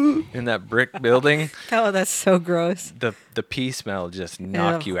 in that brick building. Oh, that's so gross. The pee smell just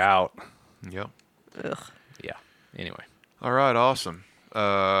knock Ugh. you out. Yep. Ugh. Yeah. Anyway. All right, awesome. Is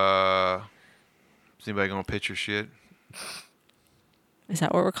anybody going to pitch your shit? Is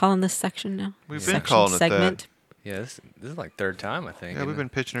that what we're calling this section now? We've been Section, calling it that. segment? Yeah, this is like third time I think. Yeah, we've isn't been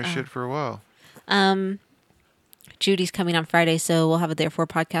it? pitching our shit for a while. Judy's coming on Friday, so we'll have a Therefore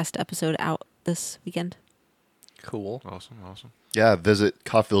podcast episode out this weekend. Cool. Awesome, awesome. Yeah, visit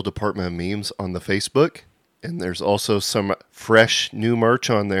Coffeyville Department of Memes on the Facebook. And there's also some fresh new merch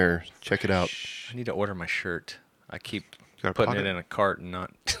on there. Check it out. I need to order my shirt. I keep Got a putting pocket? it in a cart and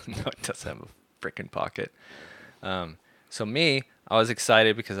not. No, it doesn't have a freaking pocket. So me, I was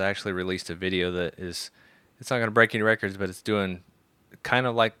excited because I actually released a video that is. It's not going to break any records, but it's doing kind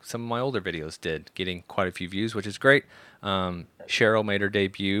of like some of my older videos did, getting quite a few views, which is great. Cheryl made her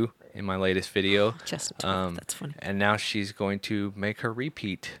debut in my latest video. Just that's funny. And now she's going to make her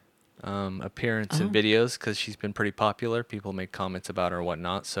repeat appearance in videos because she's been pretty popular. People make comments about her and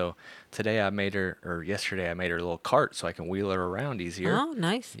whatnot. So yesterday I made her a little cart so I can wheel her around easier. Oh,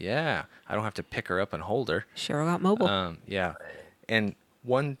 nice. Yeah, I don't have to pick her up and hold her. Cheryl got mobile. Yeah, and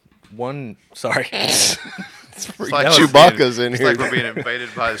one. Sorry, It's like like that was Chewbacca's in It's here. like we're being invaded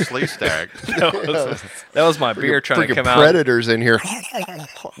by the sleeve stack. that was my beer trying to Freaking come out. predators in here.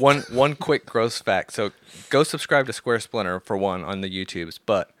 One quick gross fact. So go subscribe to Square Splinter for one on the YouTubes.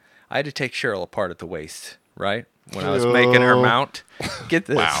 But I had to take Cheryl apart at the waist, right? When I was making her mount. Get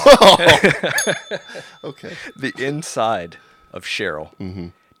this. Okay. The inside of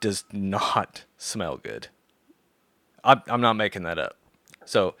Cheryl does not smell good. I'm not making that up.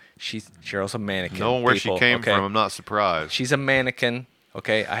 So Cheryl's a mannequin. Knowing where she people, came okay? from, I'm not surprised. She's a mannequin.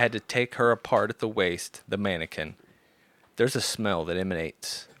 Okay, I had to take her apart at the waist, the mannequin. There's a smell that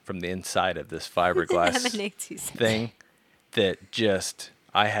emanates from the inside of this fiberglass Emanates, he said. thing that just,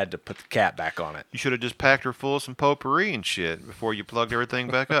 I had to put the cap back on it. You should have just packed her full of some potpourri and shit before you plugged everything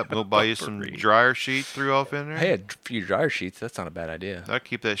back up. Go buy you some Potpourri. dryer sheets, threw off in there. I had a few dryer sheets. That's not a bad idea. That'd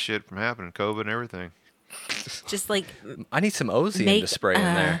keep that shit from happening, COVID and everything. Just like I need some Ozium make to spray in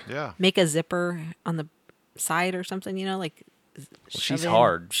there. Yeah. make a zipper on the side or something, like She's shove in.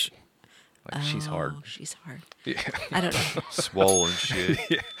 hard. Like, she's hard. Oh, she's hard. Yeah. I don't know. Swollen shit.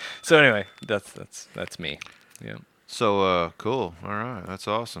 So anyway, that's me. Yeah. So, cool. All right. That's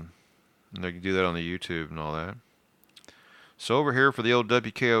awesome. And they can do that on the YouTube and all that. So over here for the old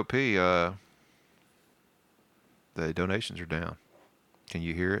WKOP, the donations are down. Can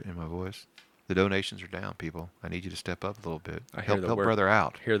you hear it in my voice? The donations are down, people. I need you to step up a little bit. I hear Help the brother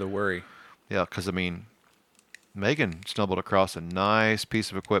out. Hear the worry. Yeah, because, I mean, Megan stumbled across a nice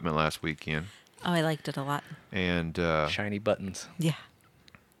piece of equipment last weekend. Oh, I liked it a lot. And Shiny buttons. Yeah.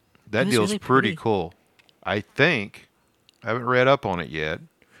 that It was deal's really pretty pretty. cool. I think, I haven't read up on it yet.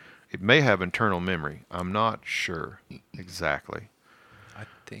 It may have internal memory. I'm not sure exactly. I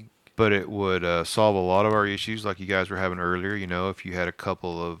think. But it would solve a lot of our issues like you guys were having earlier. You know, if you had a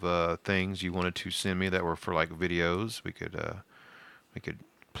couple of things you wanted to send me that were for like videos, we could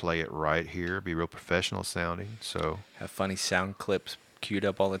play it right here. Be real professional sounding. So Have funny sound clips queued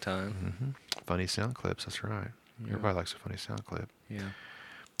up all the time. funny sound clips. That's right. Everybody likes a funny sound clip. Yeah.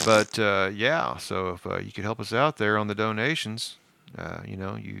 But yeah, so if you could help us out there on the donations,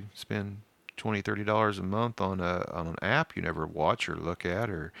 you spend $20, $30 a month on an app you never watch or look at,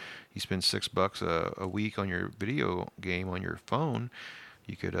 or you spend $6 a week on your video game on your phone,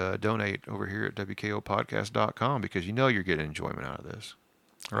 you could donate over here at WKOpodcast.com because you know you're getting enjoyment out of this.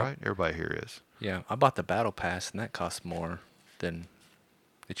 Right? Everybody here is. Yeah. I bought the battle pass and that cost more than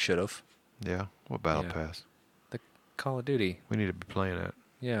it should have. Yeah. What battle Yeah. pass? The Call of Duty. We need to be playing it.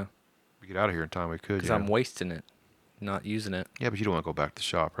 Yeah. We get out of here in time we could. Because Yeah. I'm wasting it, not using it. Yeah, but you don't want to go back to the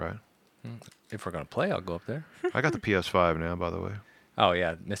shop, right? If we're gonna play, I'll go up there. I got the PS5 now, by the way. Oh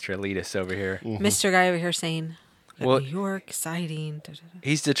yeah, Mr. Elitist over here. Mr. Guy over here saying, Well- New York, exciting. Da, da, da.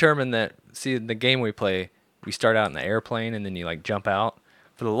 He's determined that. See, the game we play, we start out in the airplane and then you like jump out.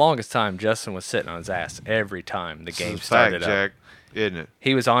 For the longest time, Justin was sitting on his ass every time the game It's a started fact, up. Jack, isn't it?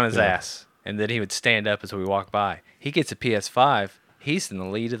 He was on his ass, and then he would stand up as we walked by. He gets a PS5. He's in the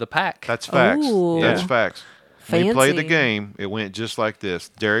lead of the pack. That's facts. Ooh. That's Yeah. facts. When we played the Fancy. game, it went just like this.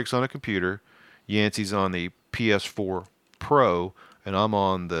 Derek's on a computer, Yancey's on the PS4 Pro, and I'm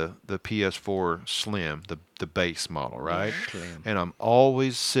on the PS4 Slim, the base model, right? Slim. And I'm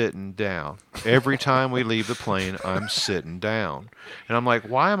always sitting down. Every time we leave the plane, I'm sitting down. And I'm like,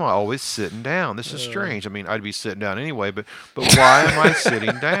 why am I always sitting down? This is strange. I mean, I'd be sitting down anyway, but why am I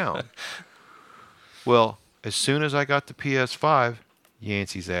sitting down? Well, as soon as I got the PS5,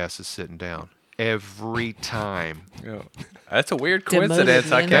 Yancey's ass is sitting down. Every time. Yeah. That's a weird Demoted,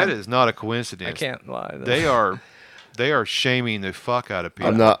 coincidence. I man. That can't. is not a coincidence. I can't lie. They are shaming the fuck out of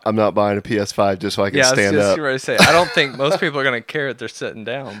people. I'm not buying a PS5 just so I can Yeah, I was stand just up. ready to say. I don't think most people are gonna care if they're sitting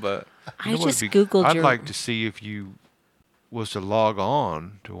down, but I You know what just would be- Googled I'd your, like to see if you was to log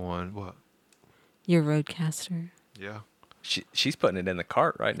on to one. What? your Roadcaster. Yeah. she's putting it in the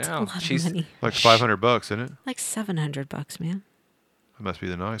cart right It's now. a lot She's of money. Like $500, isn't it? Like $700, man. That must be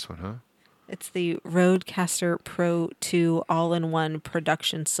the nice one, huh? It's the Roadcaster Pro 2 all-in-one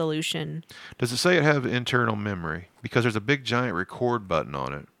production solution. Does it say it have internal memory? Because there's a big giant record button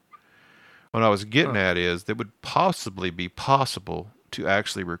on it. What I was getting at is that would possibly be possible to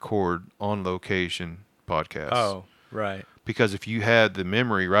actually record on location podcasts. Oh, right. Because if you had the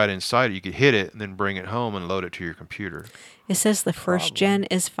memory right inside it, you could hit it and then bring it home and load it to your computer. It says the first gen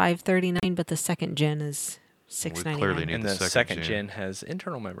is $539, but the second gen is $699. clearly need And the the second second gen. gen has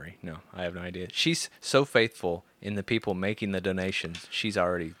internal memory. No, I have no idea. She's so faithful in the people making the donations. She's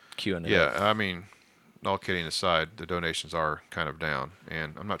already queuing it up. Yeah, I mean, all kidding aside, the donations are kind of down.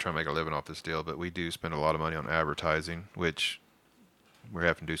 And I'm not trying to make a living off this deal, but we do spend a lot of money on advertising, which we're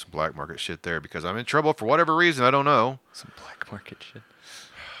having to do some black market shit there because I'm in trouble for whatever reason. I don't know. Some black market shit.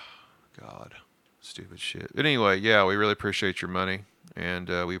 God, stupid shit. But anyway, yeah, we really appreciate your money. And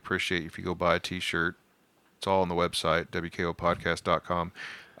we appreciate if you go buy a T-shirt. It's all on the website, wkopodcast.com.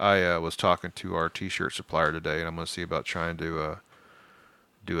 I was talking to our T-shirt supplier today, and I'm going to see about trying to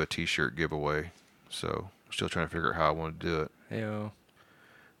do a T-shirt giveaway. So I'm still trying to figure out how I want to do it. Yo.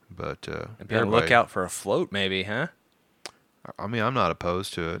 But Be on the everybody- lookout for a float, maybe, huh? I mean, I'm not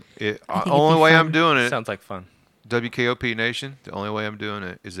opposed to it. think it'd Only be way fun. I'm doing it, Sounds like fun. WKOP Nation, the only way I'm doing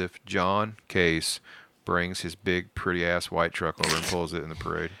it is if John Case brings his big, pretty-ass white truck over and pulls it in the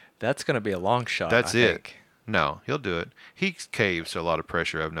parade. That's going to be a long shot. That's I it. think, No, he'll do it. He caves to a lot of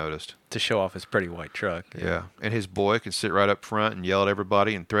pressure, I've noticed. to show off his pretty white truck. Yeah. And his boy can sit right up front and yell at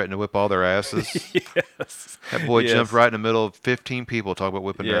everybody and threaten to whip all their asses. Yes. That boy Yes. jumped right in the middle of 15 people talking about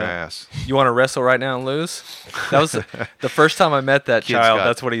whipping their Yeah. ass. You want to wrestle right now and lose? That was the first time I met that Kid's child. got-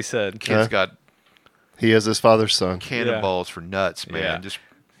 That's what he said. Kid's Huh? got He is his father's son. cannonballs for nuts, man. Yeah. Just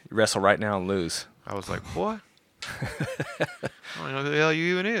Wrestle right now and lose. I was like, what? I don't know who the hell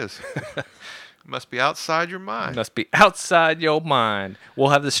you even is. Must be outside your mind. Must be outside your mind. We'll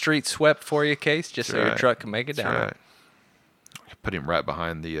have the street swept for you, Case, just That's so your right. truck can make it That's down. right. Put him right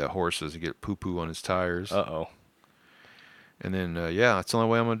behind the horses and get poo-poo on his tires. Uh-oh. And then, yeah, that's the only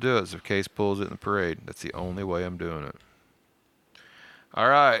way I'm going to do it is if Case pulls it in the parade. That's the only way I'm doing it. All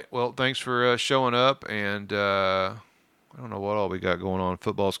right. Well, thanks for showing up. And I don't know what all we got going on.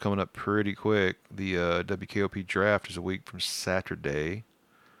 Football's coming up pretty quick. The WKOP draft is a week from Saturday.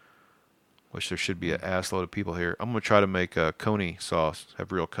 Which there should be an ass load of people here. I'm going to try to make coney sauce,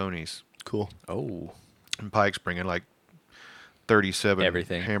 have real conies. Cool. Oh. And Pike's bringing like 37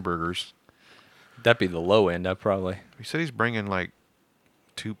 Everything. hamburgers. That'd be the low end, I probably. He said he's bringing like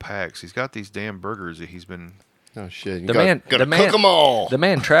 2 packs. He's got these damn burgers that he's been... Oh shit! You The gotta, man- gotta the man- cook them all. The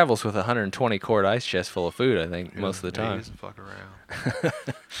man travels with a 120 quart ice chest full of food, I think, most of the Yeah, he time. doesn't fuck around.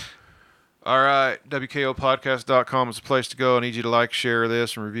 All right, WKOpodcast.com is the place to go. I need you to like, share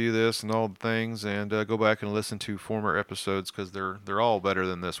this, and review this, and all the things, and go back and listen to former episodes because they're all better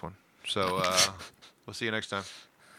than this one. So we'll see you next time.